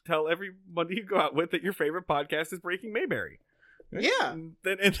dates, tell everybody you go out with that your favorite podcast is Breaking Mayberry. Right? Yeah, and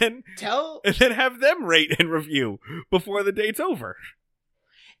then have them rate and review before the date's over.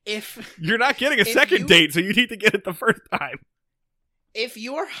 If you're not getting a second date, so you need to get it the first time. If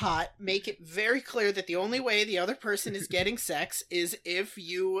you are hot, make it very clear that the only way the other person is getting sex is if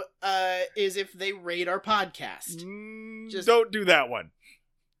they rate our podcast. Just don't do that one.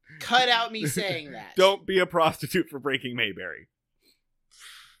 Cut out me saying that. Don't be a prostitute for Breaking Mayberry.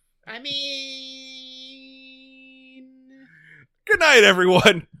 I mean, good night,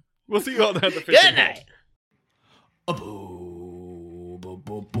 everyone. We'll see you all down the fishing. Good night.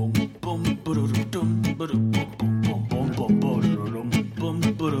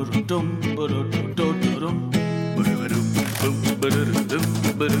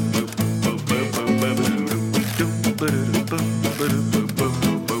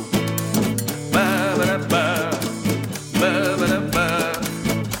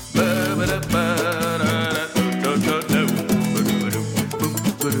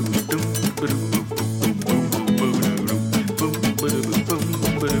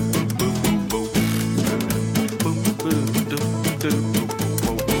 Boom.